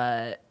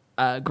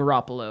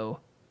Garoppolo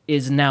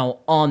is now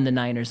on the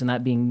Niners, and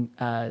that being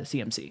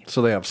CMC.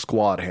 So they have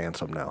squad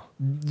handsome now.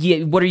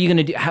 Yeah, what are you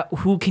going to do?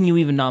 Who can you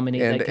even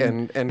nominate?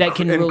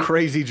 And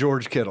crazy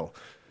George Kittle.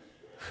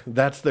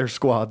 That's their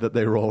squad that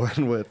they roll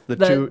in with.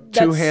 Two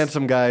that's-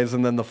 handsome guys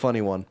and then the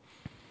funny one.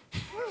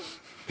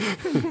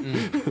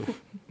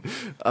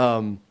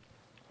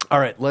 All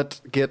right,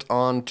 let's get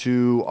on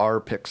to our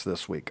picks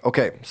this week.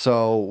 Okay,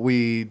 so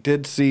we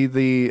did see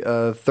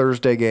the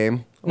Thursday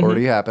game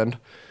already happened.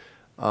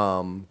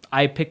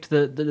 I picked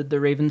the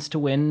Ravens to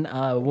win.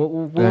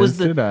 What As was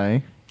the? did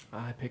I.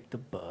 I picked the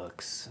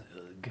Bucks.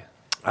 Ugh.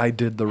 I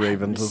did the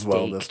Ravens as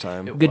well Mistake. this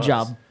time. It Good was.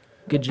 job.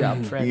 Good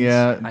job, friends.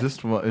 Yeah,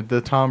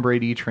 the Tom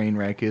Brady train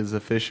wreck is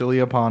officially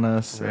upon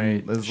us.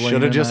 Right.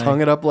 Should have just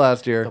hung it up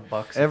last year. The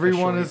Bucks.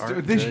 Everyone is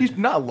officially aren't good.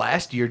 not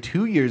last year,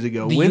 2 years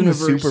ago. The Win the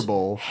universe Super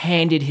Bowl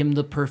handed him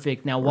the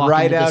perfect. Now walk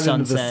right into the out sunset.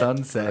 into the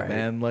sunset, Right.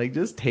 man. Like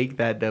just take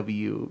that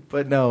W.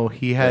 But no,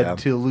 he had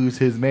to lose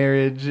his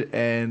marriage,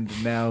 and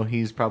now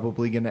he's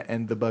probably going to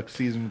end the Bucs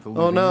season with a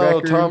losing Oh no,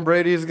 record. Tom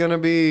Brady's going to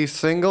be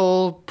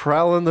single,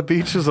 prowling the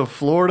beaches of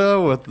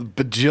Florida with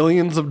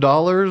bajillions of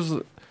dollars.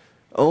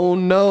 Oh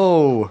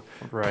no.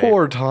 Right.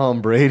 Poor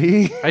Tom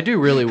Brady. I do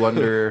really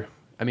wonder.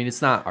 I mean,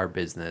 it's not our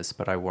business,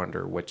 but I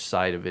wonder which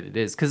side of it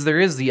is, because there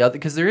is the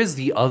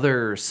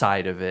other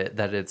side of it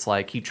that it's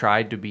like he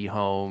tried to be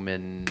home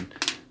and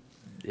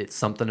it's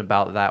something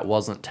about that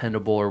wasn't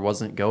tenable or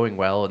wasn't going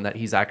well, and that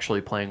he's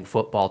actually playing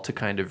football to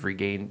kind of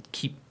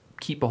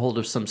keep a hold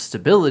of some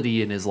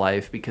stability in his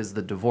life because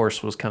the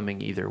divorce was coming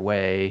either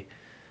way.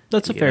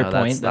 That's a You fair know,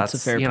 point. That's a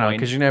fair point.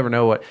 Because you never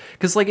know what.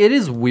 Because it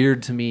is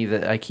weird to me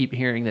that I keep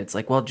hearing that it's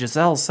like, well,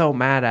 Giselle's so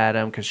mad at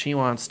him because she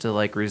wants to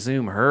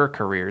resume her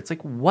career. It's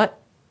like, what?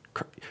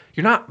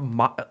 You're not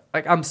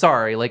I'm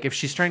sorry. If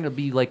she's trying to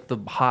be the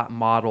hot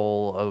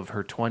model of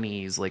her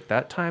 20s,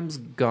 that time's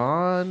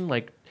gone.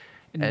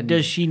 And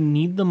does she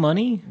need the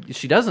money?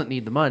 she doesn't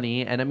need the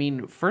money. And I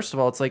mean, first of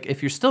all, it's like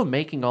if you're still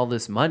making all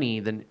this money,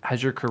 then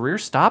has your career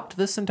stopped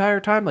this entire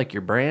time? Like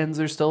your brands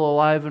are still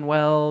alive and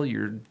well.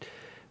 Your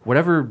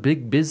whatever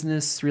big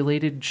business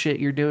related shit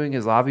you're doing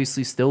is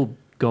obviously still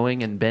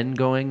going and been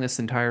going this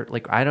entire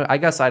I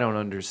guess I don't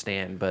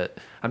understand, but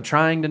I'm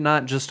trying to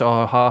not just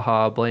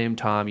blame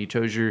Tom. You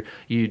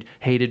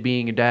hated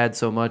being a dad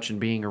so much and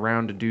being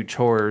around to do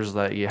chores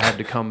that you had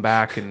to come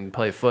back and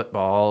play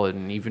football,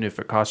 and even if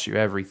it cost you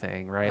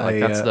everything, right? Like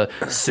that's the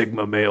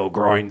Sigma male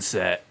grind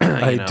set.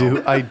 I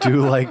do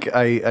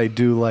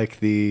like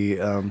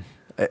the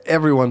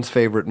everyone's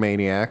favorite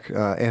maniac,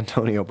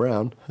 Antonio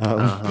Brown,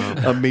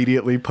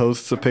 immediately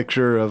posts a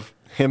picture of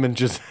him and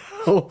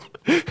Giselle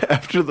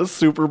after the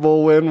Super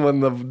Bowl win when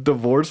the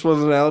divorce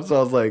was announced. I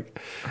was like,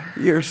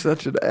 "You're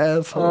such an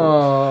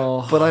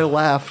asshole," but I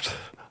laughed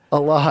a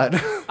lot.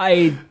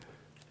 AD.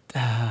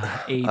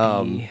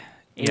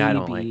 Yeah, I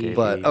don't like it.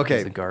 But okay,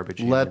 He's a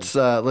garbage let's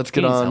human. get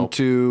Needs on help.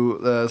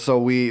 to so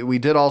we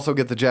did also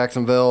get the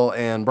Jacksonville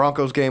and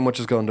Broncos game, which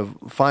is going to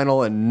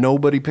final, and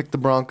nobody picked the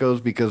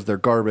Broncos because they're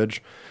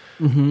garbage.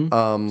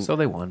 So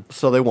they won.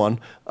 So they won.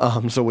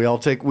 So we all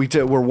we're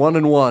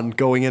 1-1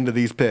 going into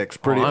these picks.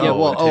 Pretty Oh, yeah.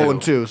 Well,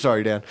 0-2. 0-2.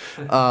 Sorry, Dan.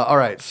 All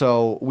right.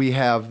 So we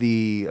have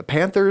the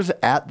Panthers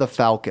at the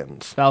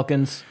Falcons.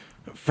 Falcons.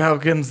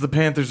 The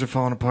Panthers are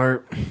falling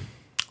apart.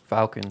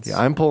 Falcons. Yeah,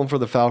 I'm pulling for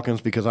the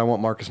Falcons because I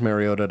want Marcus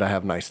Mariota to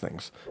have nice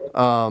things.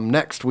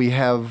 Next, we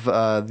have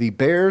the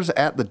Bears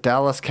at the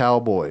Dallas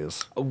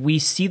Cowboys. We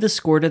see the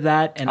score to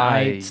that, and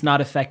I- it's not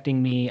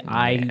affecting me.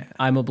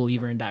 I'm a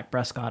believer in Dak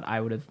Prescott.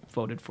 I would have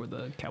voted for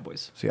the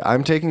Cowboys. See,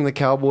 I'm taking the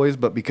Cowboys,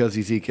 but because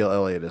Ezekiel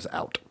Elliott is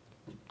out.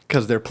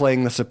 Because they're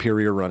playing the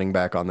superior running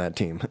back on that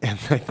team, and I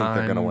think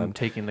they're going to win. I'm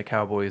taking the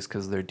Cowboys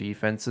because their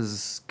defense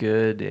is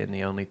good, and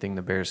the only thing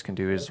the Bears can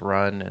do is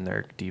run, and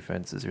their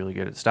defense is really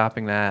good at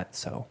stopping that.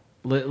 So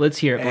Let's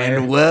hear it, Blair.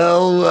 And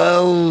well,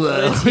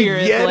 Let's hear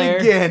it, yet Blair.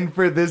 again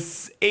for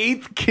this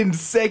 8th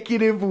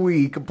consecutive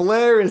week,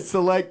 Blair is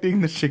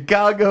selecting the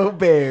Chicago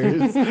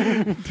Bears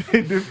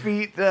to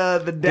defeat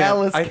the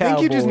Dallas I Cowboys.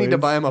 think you just need to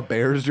buy him a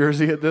Bears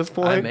jersey at this I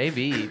point. may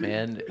be,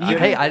 man.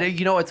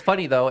 You know what's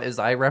funny though is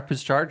I rep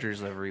his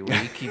Chargers every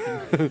week.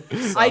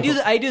 I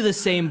do the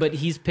same, but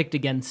he's picked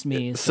against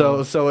me.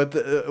 So at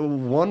the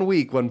 1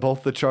 week when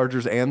both the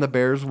Chargers and the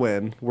Bears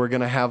win, we're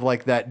gonna have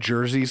like that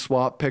jersey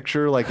swap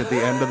picture, like at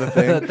the end of the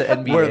thing, The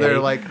NBA. where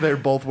they're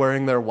both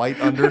wearing their white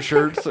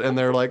undershirts and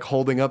they're like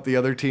holding up the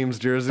other team's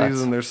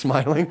jerseys and they're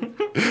smiling,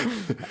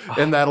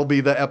 and that'll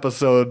be the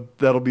episode.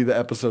 That'll be the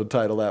episode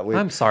title that week.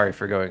 I'm sorry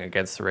for going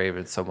against the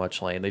Ravens so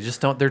much, Lane. They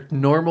just don't. Their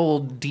normal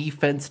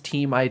defense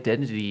team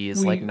identity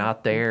is like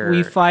not there.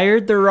 we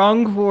fired the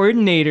wrong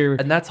coordinator.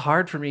 and that's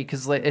hard for me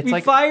because it's We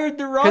like fired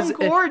the wrong 'cause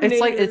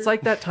coordinator. It's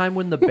like that time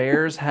when the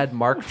Bears had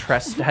Mark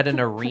Trest had an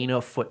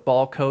arena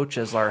football coach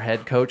as our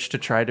head coach to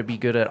try to be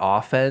good at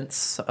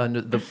offense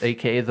under the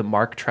AKA the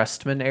Mark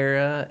Trestman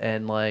era,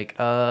 and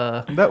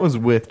That was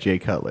with Jay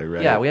Cutler,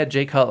 right? yeah, we had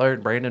Jay Cutler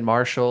and Brandon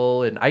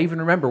Marshall, and I even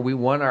remember we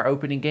won our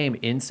opening game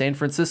in San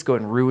Francisco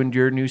and ruined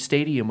your new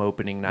stadium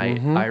opening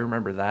night. I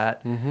remember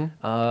that. Yeah,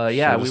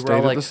 Should've we were stayed all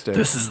at like, the state.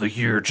 "This is the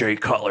year Jay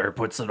Cutler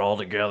puts it all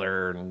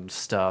together" and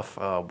stuff.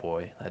 Oh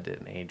boy, that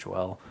didn't age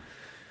well.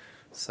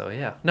 So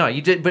yeah, no,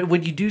 you did. But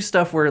when you do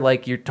stuff where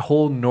like your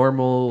whole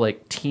normal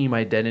like team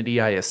identity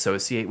I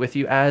associate with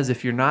you as,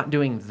 if you're not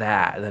doing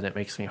that, then it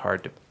makes me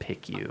hard to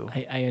pick you.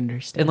 I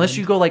understand. Unless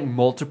you go like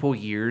multiple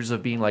years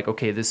of being like,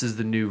 okay, this is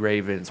the new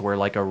Ravens, where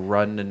like a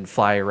run and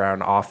fly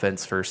around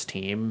offense first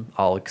team,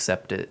 I'll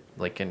accept it.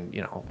 Like in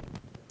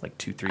like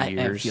 2-3 I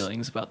years. have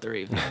feelings about the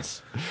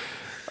Ravens.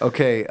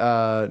 Okay,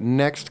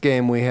 next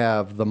game we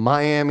have the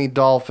Miami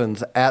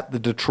Dolphins at the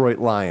Detroit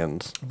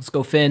Lions. Let's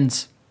go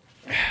Fins.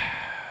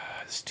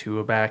 Is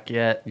Tua back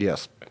yet?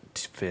 Yes.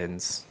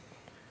 Fins.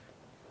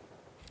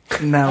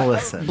 Now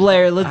listen.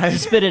 Blair,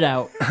 let's spit it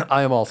out.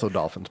 I am also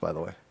Dolphins, by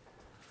the way.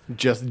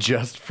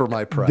 Just for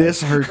my pride.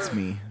 This hurts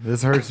me.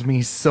 This hurts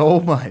me so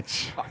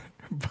much.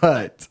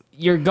 But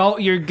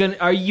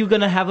Are you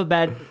gonna have a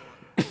bad?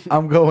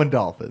 I'm going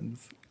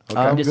Dolphins.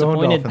 I'm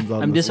disappointed. Dolphins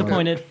on I'm this one.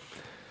 disappointed.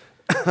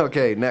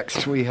 Okay,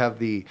 next we have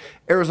the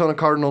Arizona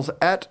Cardinals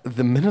at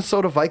the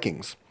Minnesota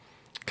Vikings,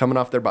 coming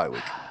off their bye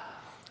week.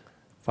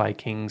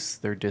 Vikings,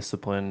 they're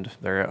disciplined.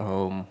 They're at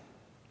home.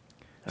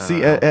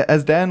 See,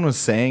 as Dan was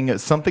saying,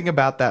 something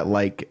about that,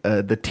 like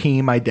the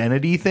team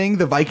identity thing.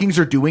 The Vikings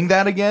are doing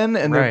that again,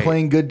 and they're Right.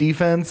 playing good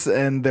defense,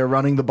 and they're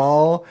running the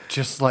ball.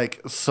 Just like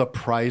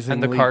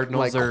surprisingly,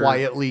 Cardinals like are-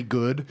 quietly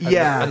good.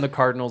 Yeah, And the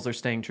Cardinals are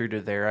staying true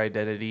to their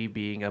identity,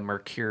 being a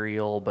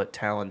mercurial but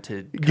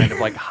talented kind of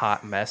like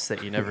hot mess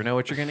that you never know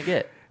what you're going to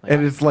get. Like,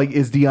 and it's like,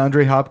 is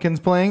DeAndre Hopkins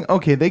playing?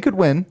 Okay, they could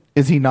win.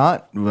 Is he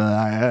not?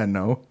 I don't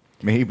know.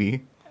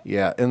 Maybe.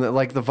 Yeah, and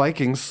like the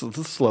Vikings,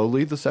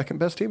 slowly the second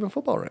best team in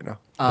football right now.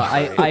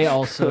 I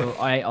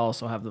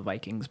also have the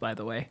Vikings. By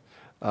the way.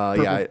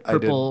 Yeah,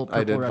 purple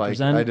I did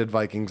represent. I did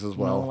Vikings as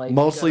well. No, like,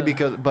 Mostly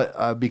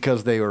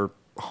because they were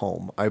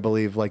home. I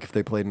believe, like, if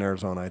they played in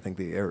Arizona, I think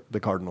the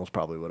Cardinals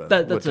probably would have.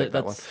 That's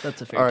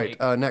a fair All right,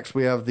 take. next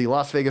we have the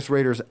Las Vegas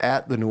Raiders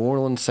at the New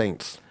Orleans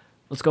Saints.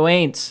 Let's go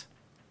Aints.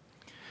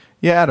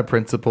 Yeah, out of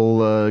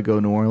principle, go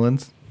New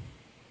Orleans.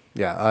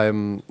 Yeah,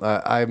 I'm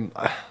going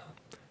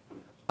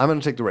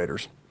to take the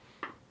Raiders.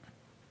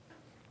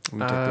 I'm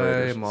gonna take the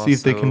Raiders. See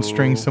if they can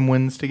string some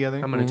wins together.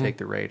 I'm going to take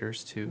the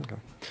Raiders too.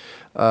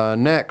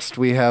 Next,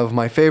 we have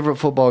my favorite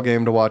football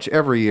game to watch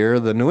every year: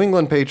 the New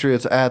England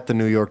Patriots at the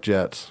New York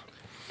Jets.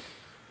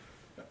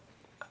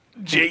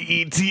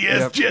 Jets,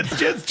 Yep.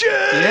 Jets.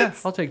 Yeah,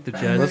 I'll take the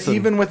Jets. Listen.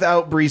 Even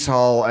without Brees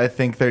Hall, I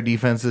think their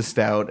defense is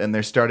stout, and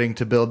they're starting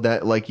to build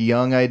that like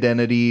young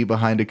identity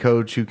behind a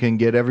coach who can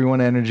get everyone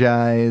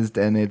energized.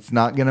 And it's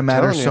not going to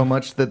matter Telling you. so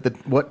much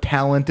that what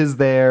talent is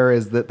there,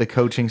 is that the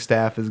coaching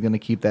staff is going to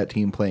keep that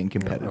team playing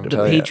competitive. The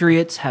Tell ya.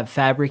 Patriots have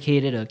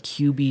fabricated a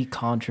QB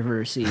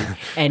controversy,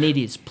 and it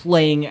is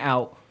playing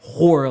out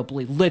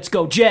horribly. Let's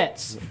go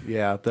Jets.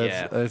 Yeah,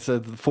 Yeah. it's the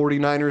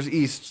 49ers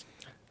East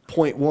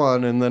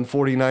 0.1 and then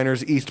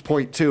 49ers East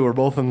 0.2 are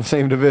both in the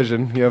same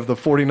division. You have the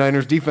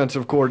 49ers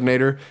defensive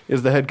coordinator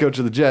is the head coach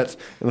of the Jets,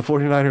 and the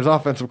 49ers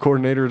offensive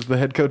coordinator is the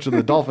head coach of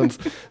the Dolphins.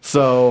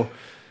 So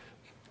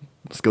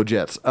let's go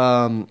Jets.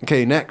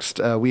 Okay, next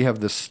we have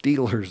the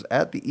Steelers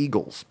at the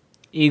Eagles.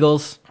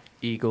 Eagles.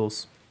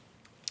 Eagles.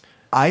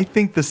 I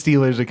think the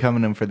Steelers are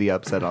coming in for the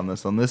upset on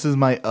this one. This is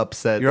my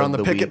upset. You're of on the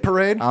week. Pickett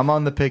parade? I'm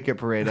on the Pickett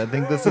parade. I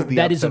think this is the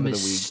That upset is a of the week.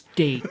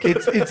 mistake.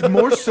 It's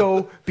more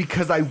so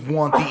because I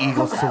want the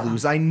Eagles to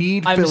lose. I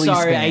need I'm Phillies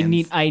sorry.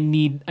 fans. I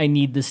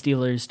need the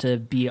Steelers to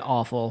be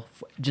awful.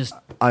 Just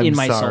I'm in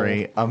my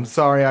sorry. soul. I'm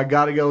sorry. I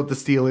got to go with the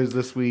Steelers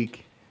this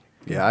week.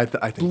 Yeah, I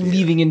think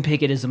Believing in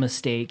Pickett is a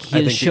mistake. He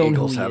I has think the shown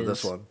Eagles who he have is.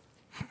 this one.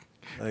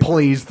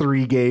 Plays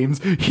 3 games.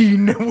 We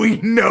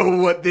know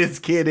what this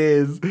kid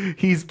is.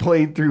 He's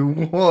played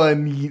through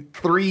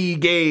 3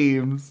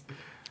 games.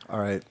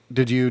 All right.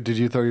 Did you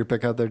throw your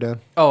pick out there,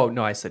 Dan? Oh,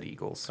 no, I said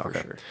Eagles for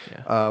sure.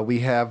 Yeah. We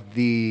have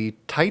the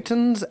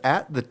Titans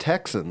at the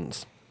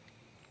Texans.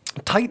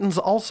 Titans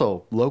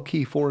also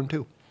low-key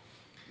 4-2.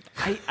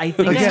 I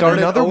think Again, started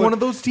another 0 one of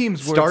those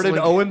teams where Started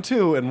it's like,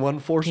 0-2 and won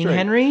 4 King straight.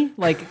 Henry,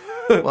 like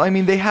well, I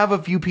mean, they have a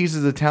few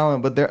pieces of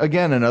talent, but they're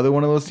again another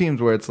one of those teams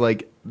where it's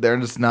like they're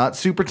just not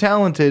super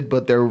talented,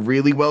 but they're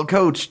really well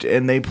coached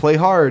and they play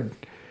hard.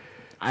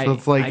 So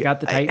it's like I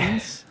got the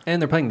Titans.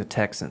 And they're playing the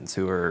Texans,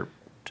 who are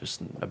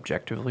just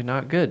objectively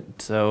not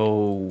good.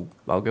 So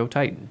I'll go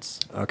Titans.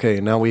 Okay,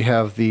 now we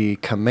have the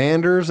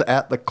Commanders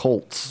at the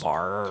Colts.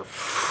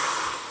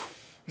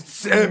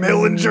 Sam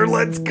Hillinger,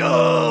 let's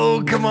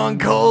go! Come on,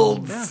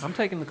 Colts! Yeah, I'm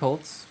taking the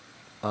Colts.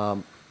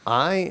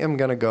 I am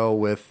going to go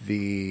with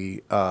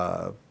the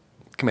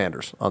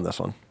Commanders on this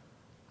one.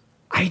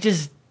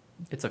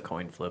 It's a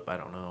coin flip. I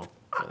don't know.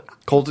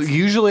 But Colts.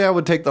 Usually I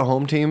would take the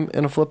home team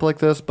in a flip like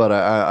this, but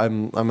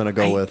I'm going to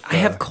go with... I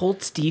have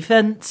Colts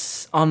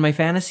defense on my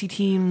fantasy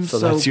team, so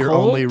that's your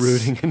only Colts?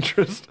 rooting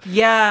interest.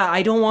 Yeah,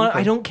 I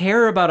don't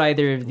care about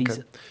either of these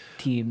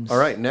teams. All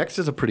right, next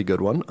is a pretty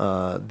good one.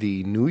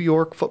 The New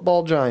York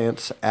Football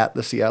Giants at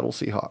the Seattle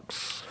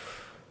Seahawks.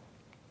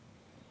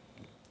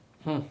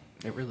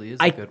 it really is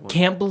I a good one.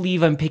 can't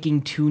believe I'm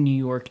picking 2 New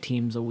York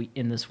teams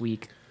in this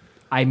week.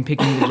 I'm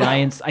picking the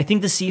Giants. I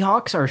think the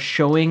Seahawks are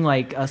showing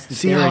like us. That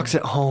they're- Seahawks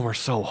at home are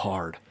so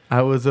hard.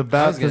 I was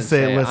about was to gonna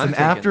say, say, listen, I'm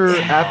thinking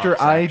after Seahawks,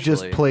 I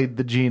just actually. played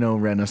the Geno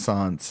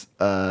Renaissance,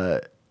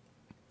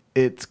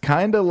 it's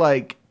kind of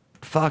like,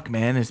 fuck,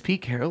 man, is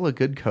Pete Carroll a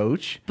good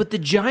coach? But the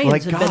Giants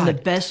Like, have been the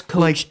God, best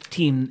like- coached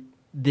team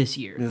this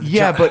year.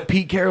 Yeah, but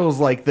Pete Carroll's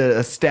like the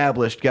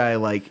established guy.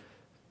 Like,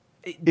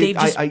 They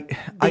just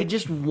I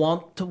just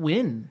want to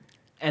win,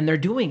 and they're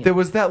doing it. there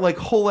was that like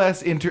whole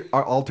ass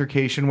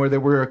altercation where there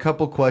were a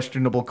couple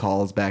questionable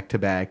calls back to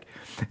back,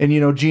 and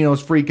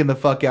Gino's freaking the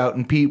fuck out,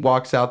 and Pete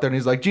walks out there and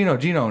he's like, Gino,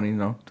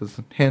 and does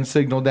a hand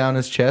signal down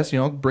his chest,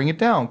 bring it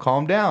down,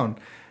 calm down,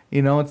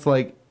 it's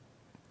like,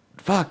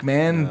 fuck,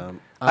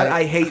 man,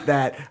 I hate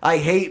that. I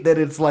hate that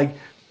it's like.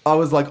 I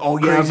was like, oh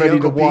yeah, Crazy I'm ready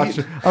to Uncle watch.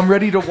 Pete. I'm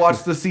ready to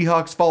watch the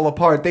Seahawks fall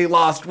apart. They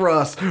lost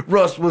Russ.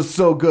 Russ was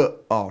so good.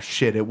 Oh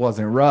shit, it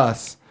wasn't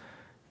Russ.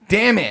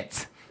 Damn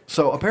it.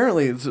 So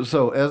apparently,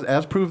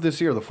 as proved this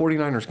year, the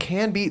 49ers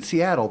can beat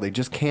Seattle. They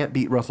just can't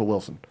beat Russell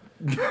Wilson,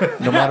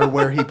 no matter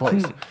where he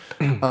plays.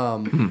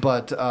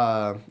 But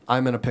I'm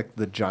going to pick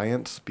the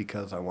Giants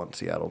because I want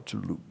Seattle to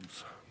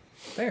lose.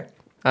 Fair.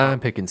 I'm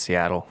picking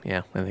Seattle.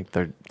 Yeah, I think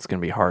it's going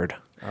to be hard.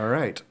 All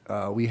right.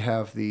 We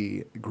have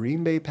the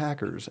Green Bay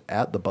Packers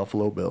at the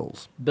Buffalo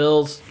Bills.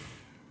 Bills.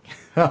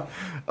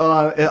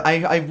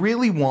 I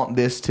really want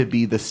this to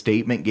be the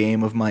statement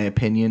game of my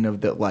opinion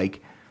of that,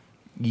 like,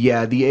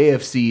 yeah, the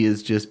AFC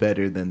is just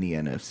better than the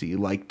NFC,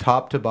 like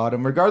top to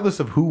bottom,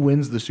 regardless of who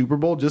wins the Super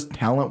Bowl, just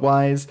talent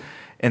wise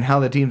and how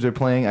the teams are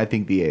playing. I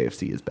think the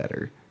AFC is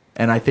better,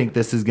 and I think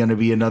this is going to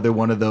be another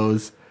one of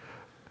those.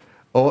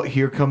 Oh,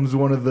 here comes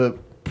one of the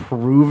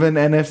proven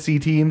NFC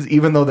teams,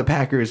 even though the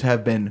Packers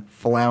have been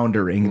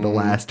floundering the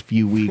last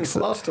few weeks.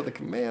 Lost to the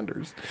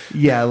Commanders.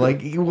 Yeah,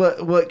 like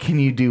what can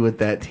you do with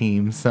that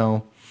team?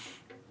 So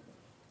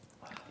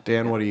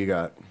Dan, what do you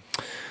got?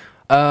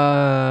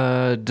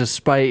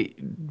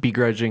 Despite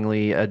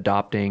begrudgingly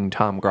adopting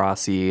Tom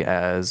Grossi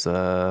as,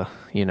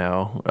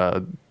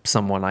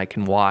 someone I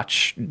can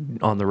watch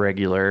on the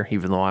regular,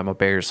 even though I'm a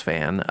Bears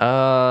fan.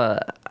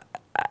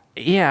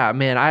 Yeah,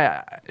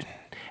 man,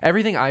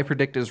 everything I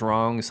predict is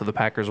wrong, so the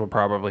Packers will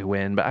probably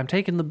win. But I'm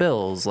taking the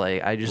Bills.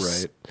 Like, I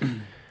just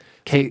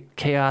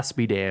chaos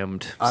be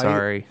damned.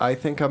 Sorry. I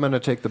think I'm going to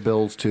take the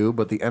Bills too,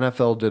 but the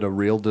NFL did a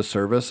real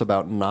disservice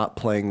about not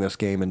playing this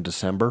game in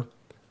December.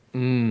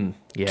 Yeah.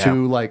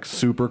 Two like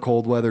super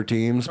cold weather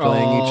teams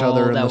playing each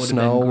other in that the would've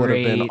snow been would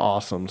have been great.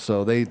 awesome.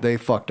 So they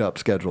fucked up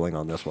scheduling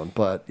on this one.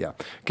 But yeah.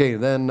 Okay,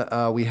 then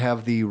we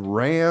have the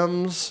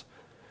Rams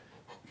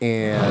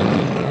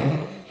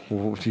and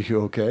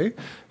you okay?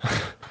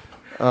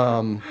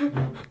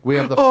 We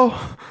have the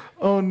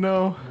Oh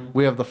no.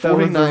 we have the That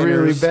was 49ers. a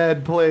really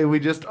bad play.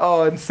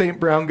 And St.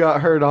 Brown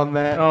got hurt on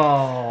that.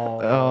 Oh,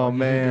 you hate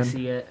man. to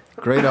see it.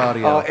 Great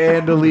audio.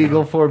 And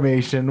illegal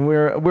formation.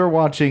 We're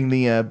watching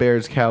the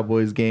Bears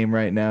Cowboys game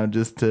right now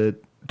just to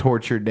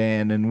torture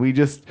Dan, and we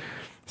just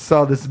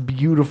saw this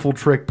beautiful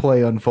trick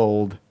play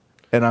unfold,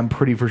 and I'm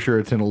pretty for sure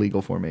it's an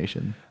illegal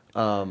formation.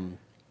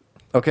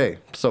 Okay,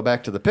 so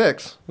back to the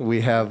picks. We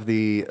have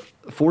the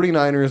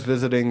 49ers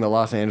visiting the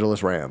Los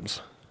Angeles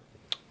Rams.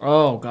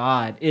 Oh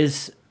God,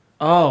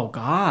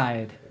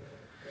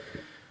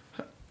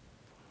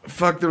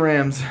 Fuck the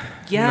Rams.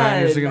 yeah.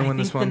 Niners are gonna I win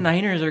think this one. the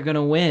Niners are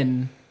gonna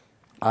win.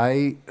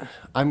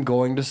 I'm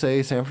going to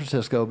say San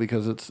Francisco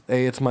because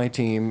it's my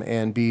team,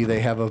 and B, they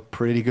have a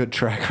pretty good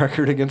track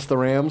record against the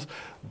Rams,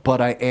 but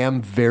I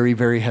am very,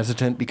 very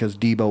hesitant because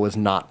Debo is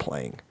not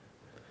playing.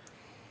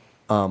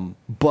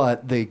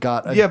 But they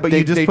got But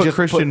you just put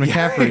Christian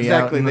McCaffrey exactly.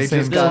 out in the they same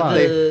just got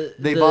slot.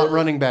 they bought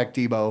running back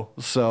Debo,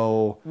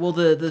 so Well,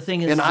 the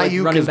thing is, And like,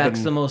 Ayuk running has back's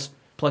been- the most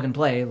plug and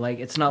play. Like,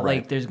 it's not Right.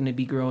 like there's going to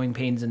be growing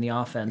pains in the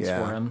offense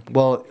for him.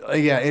 Well,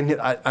 and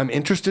I'm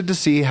interested to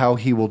see how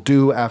he will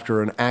do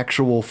after an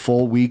actual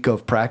full week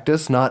of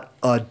practice, not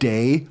a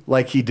day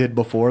like he did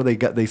before.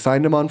 They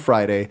signed him on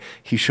Friday.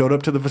 He showed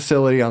up to the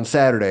facility on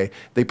Saturday.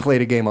 They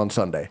played a game on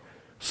Sunday.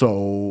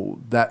 So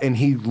and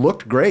he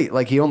looked great.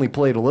 Like, he only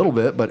played a little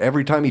bit, but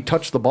every time he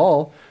touched the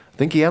ball, I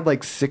think he had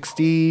like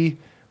 60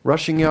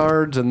 rushing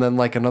yards and then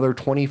like another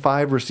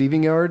 25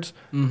 receiving yards.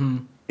 Mm-hmm.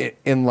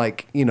 In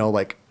like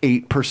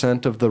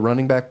 8% of the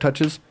running back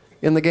touches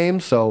in the game.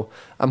 So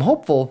I'm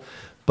hopeful,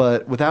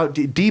 but without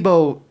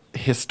Debo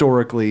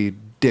historically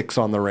dicks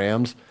on the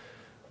Rams.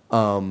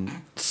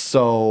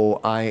 So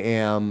I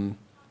am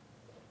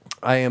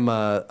I'm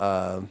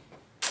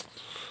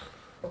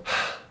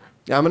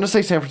going to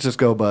say San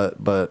Francisco,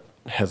 but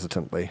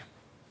hesitantly.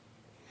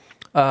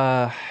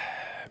 I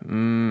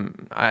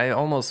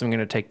almost am going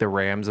to take the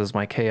Rams as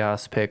my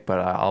chaos pick, but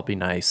I'll be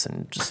nice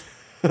and just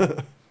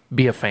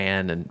be a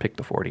fan and pick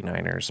the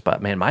 49ers.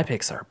 But, man, my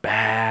picks are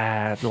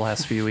bad the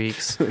last few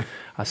weeks.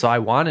 So I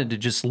wanted to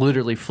just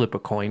literally flip a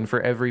coin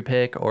for every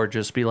pick or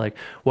just be like,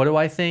 what do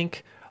I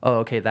think? Oh,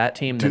 okay, that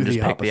team, then just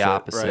pick the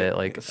opposite. right.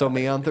 Like, So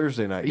me on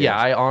Thursday night. yeah,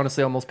 yes. I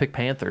honestly almost picked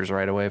Panthers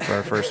right away for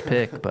our first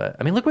pick. But,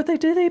 I mean, look what they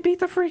did. They beat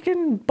the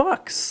freaking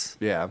Bucks.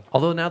 Yeah.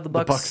 Although now the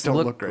Bucks don't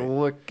look great.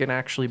 look an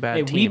actually bad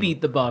Hey, team. we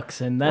beat the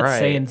Bucks, and that's Right.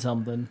 saying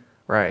something.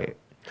 Right.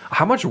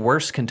 How much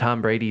worse can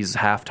Tom Brady's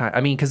halftime? I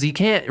mean, because he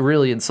can't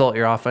really insult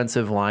your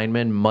offensive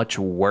lineman much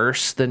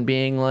worse than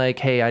being like,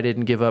 hey, I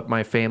didn't give up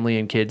my family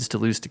and kids to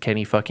lose to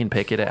Kenny fucking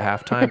Pickett at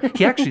halftime.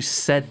 He actually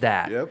said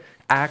that. Yep.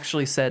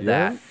 Actually said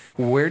Yep. that.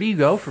 Where do you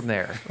go from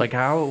there? Like,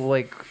 how,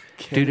 like,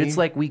 dude, it's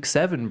like week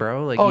 7,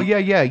 bro. Like,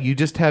 Yeah. You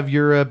just have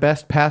your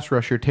best pass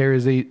rusher tear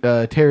his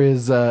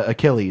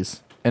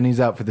Achilles, and he's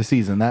out for the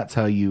season. That's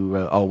how you.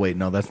 Oh wait,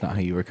 no, that's not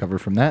how you recover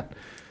from that.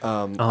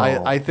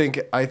 I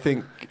think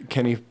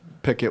Kenny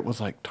Pickett was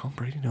like, Tom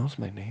Brady knows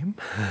my name.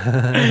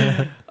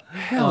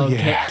 Hell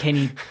yeah.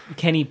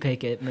 Kenny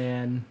Pickett,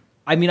 man.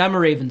 I mean, I'm a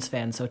Ravens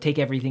fan, so take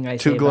everything I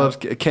say. Two gloves,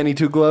 about- Kenny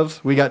 2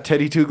 gloves. We got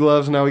Teddy 2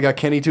 gloves. Now we got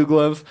Kenny 2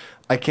 gloves.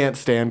 I can't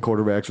stand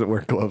quarterbacks that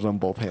wear gloves on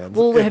both hands.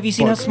 Well, It have you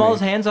seen how bugs small me.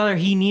 his hands are?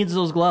 He needs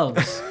those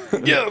gloves.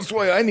 Yeah, that's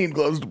why I need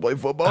gloves to play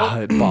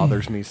football. It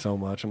bothers me so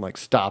much. I'm like,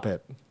 stop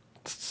it.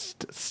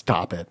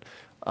 Stop it.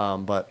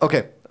 But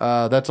okay,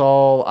 that's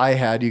all I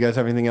had. You guys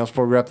have anything else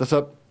before we wrap this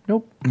up?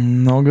 nope.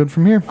 All good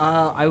from here.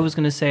 I was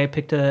going to say I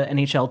picked a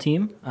NHL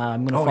team.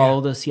 I'm going to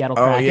follow the Seattle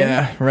Oh Kraken.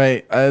 yeah,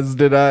 right. As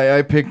did I.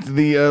 I picked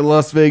the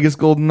Las Vegas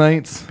Golden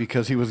Knights.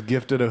 Because he was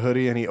gifted a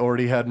hoodie and he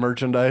already had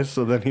merchandise,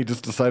 so then he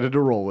just decided to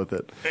roll with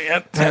it.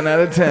 Yep, 10 out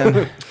of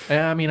 10.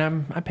 Yeah, I mean,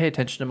 I pay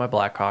attention to my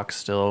Blackhawks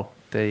still.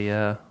 They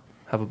have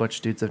a bunch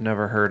of dudes I've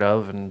never heard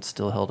of and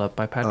still held up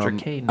by Patrick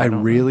Kane. I don't know.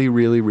 really,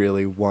 really,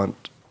 really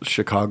want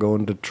Chicago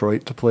and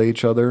Detroit to play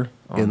each other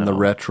in the no.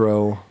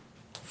 retro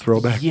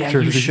throwback Yeah,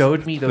 jerseys. you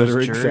showed me those that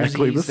are jerseys.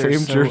 exactly the They're same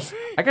so- jersey.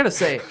 I gotta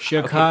say,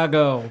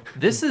 Chicago.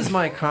 this is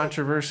my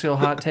controversial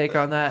hot take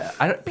on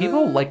that.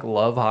 People like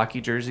love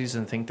hockey jerseys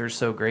and think they're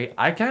so great.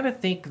 I kind of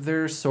think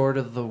they're sort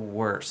of the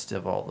worst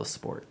of all the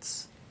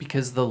sports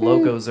because the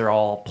logos are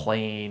all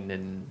plain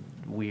and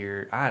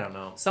weird. I don't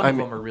know. Some of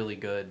them are really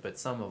good, but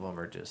some of them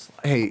are just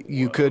like, Hey,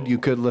 you could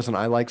listen.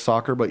 I like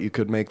soccer, but you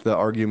could make the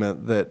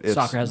argument that it's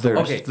Soccer has the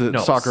there's- worst. Okay, no,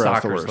 soccer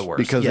has soccer's the worst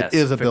because Yes, it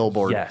is a fa-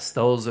 billboard. Yes,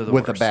 those are the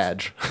with worst. a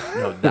badge.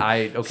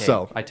 No,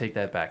 So- I take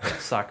that back.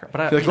 Yes, soccer,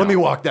 but I, Like, you let me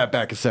know, walk that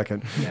back a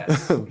second.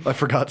 Yes. I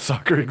forgot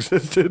soccer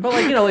existed. But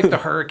like like the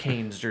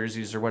Hurricanes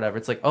jerseys or whatever.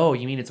 It's like, oh,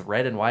 you mean it's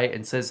red and white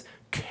and says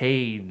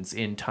Canes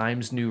in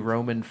Times New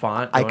Roman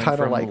font I going kind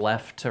of from like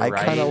left to I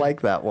right. kind of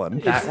like that one.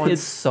 that one's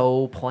it's-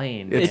 so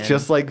plain. It's man.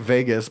 just like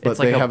Vegas, but It's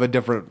like they a- have a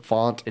different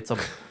font. it's a.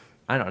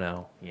 I don't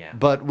know. Yeah.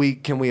 But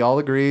can we all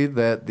agree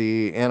that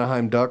the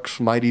Anaheim Ducks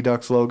Mighty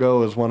Ducks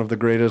logo is one of the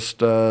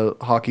greatest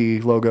hockey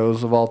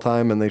logos of all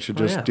time, and they should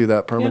just yeah. do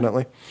that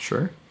permanently?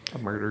 Sure. A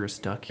murderous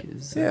duck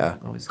is Yeah.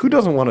 always Who good.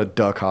 doesn't want a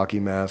duck hockey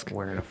mask?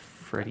 Wearing a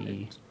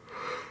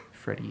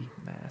Freddy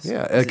mask.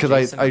 Yeah, Is it 'cause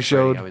Jason or I Freddy?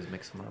 showed- I always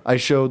mix them up. I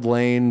showed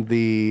Lane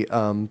the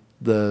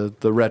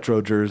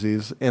retro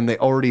jerseys, and they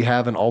already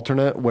have an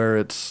alternate where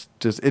it's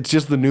just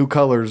the new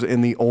colors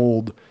in the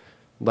old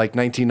like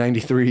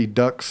 1993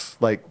 Ducks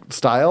like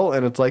style,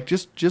 and it's like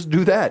just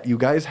do that. You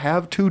guys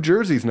have two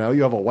jerseys now.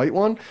 You have a white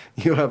one,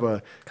 you have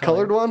a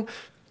colored one.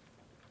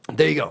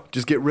 There you go.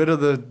 Just get rid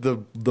of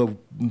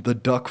the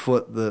duck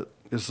foot that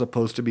is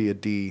supposed to be a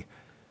D.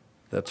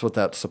 That's what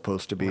that's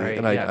supposed to be, Right,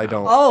 and yeah, I no.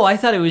 don't. Oh, I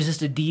thought it was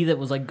just a D that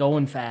was like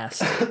going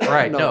fast.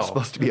 Right. No, No, it's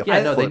supposed to be a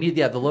Yeah. No, they foot. need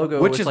the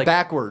logo, Which was is like,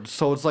 backwards.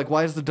 So it's like,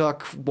 why is the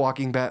duck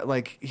walking back?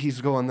 Like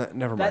he's going that.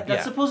 Never mind.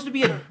 That's Yeah. supposed to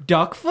be a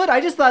duck foot? I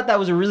just thought that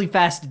was a really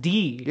fast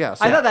D. Yeah, I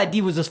so- thought that D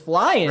was just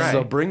flying.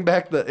 So bring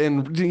back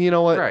and you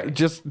know what? Right.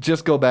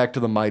 Just go back to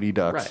the Mighty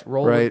Ducks. Right.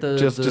 Roll right. with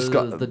just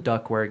go. the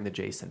duck wearing the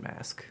Jason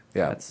mask.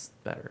 Yeah. That's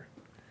better.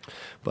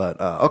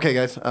 But okay,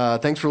 guys.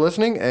 Thanks for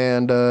listening,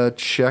 and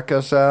check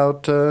us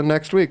out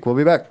next week. We'll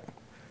be back.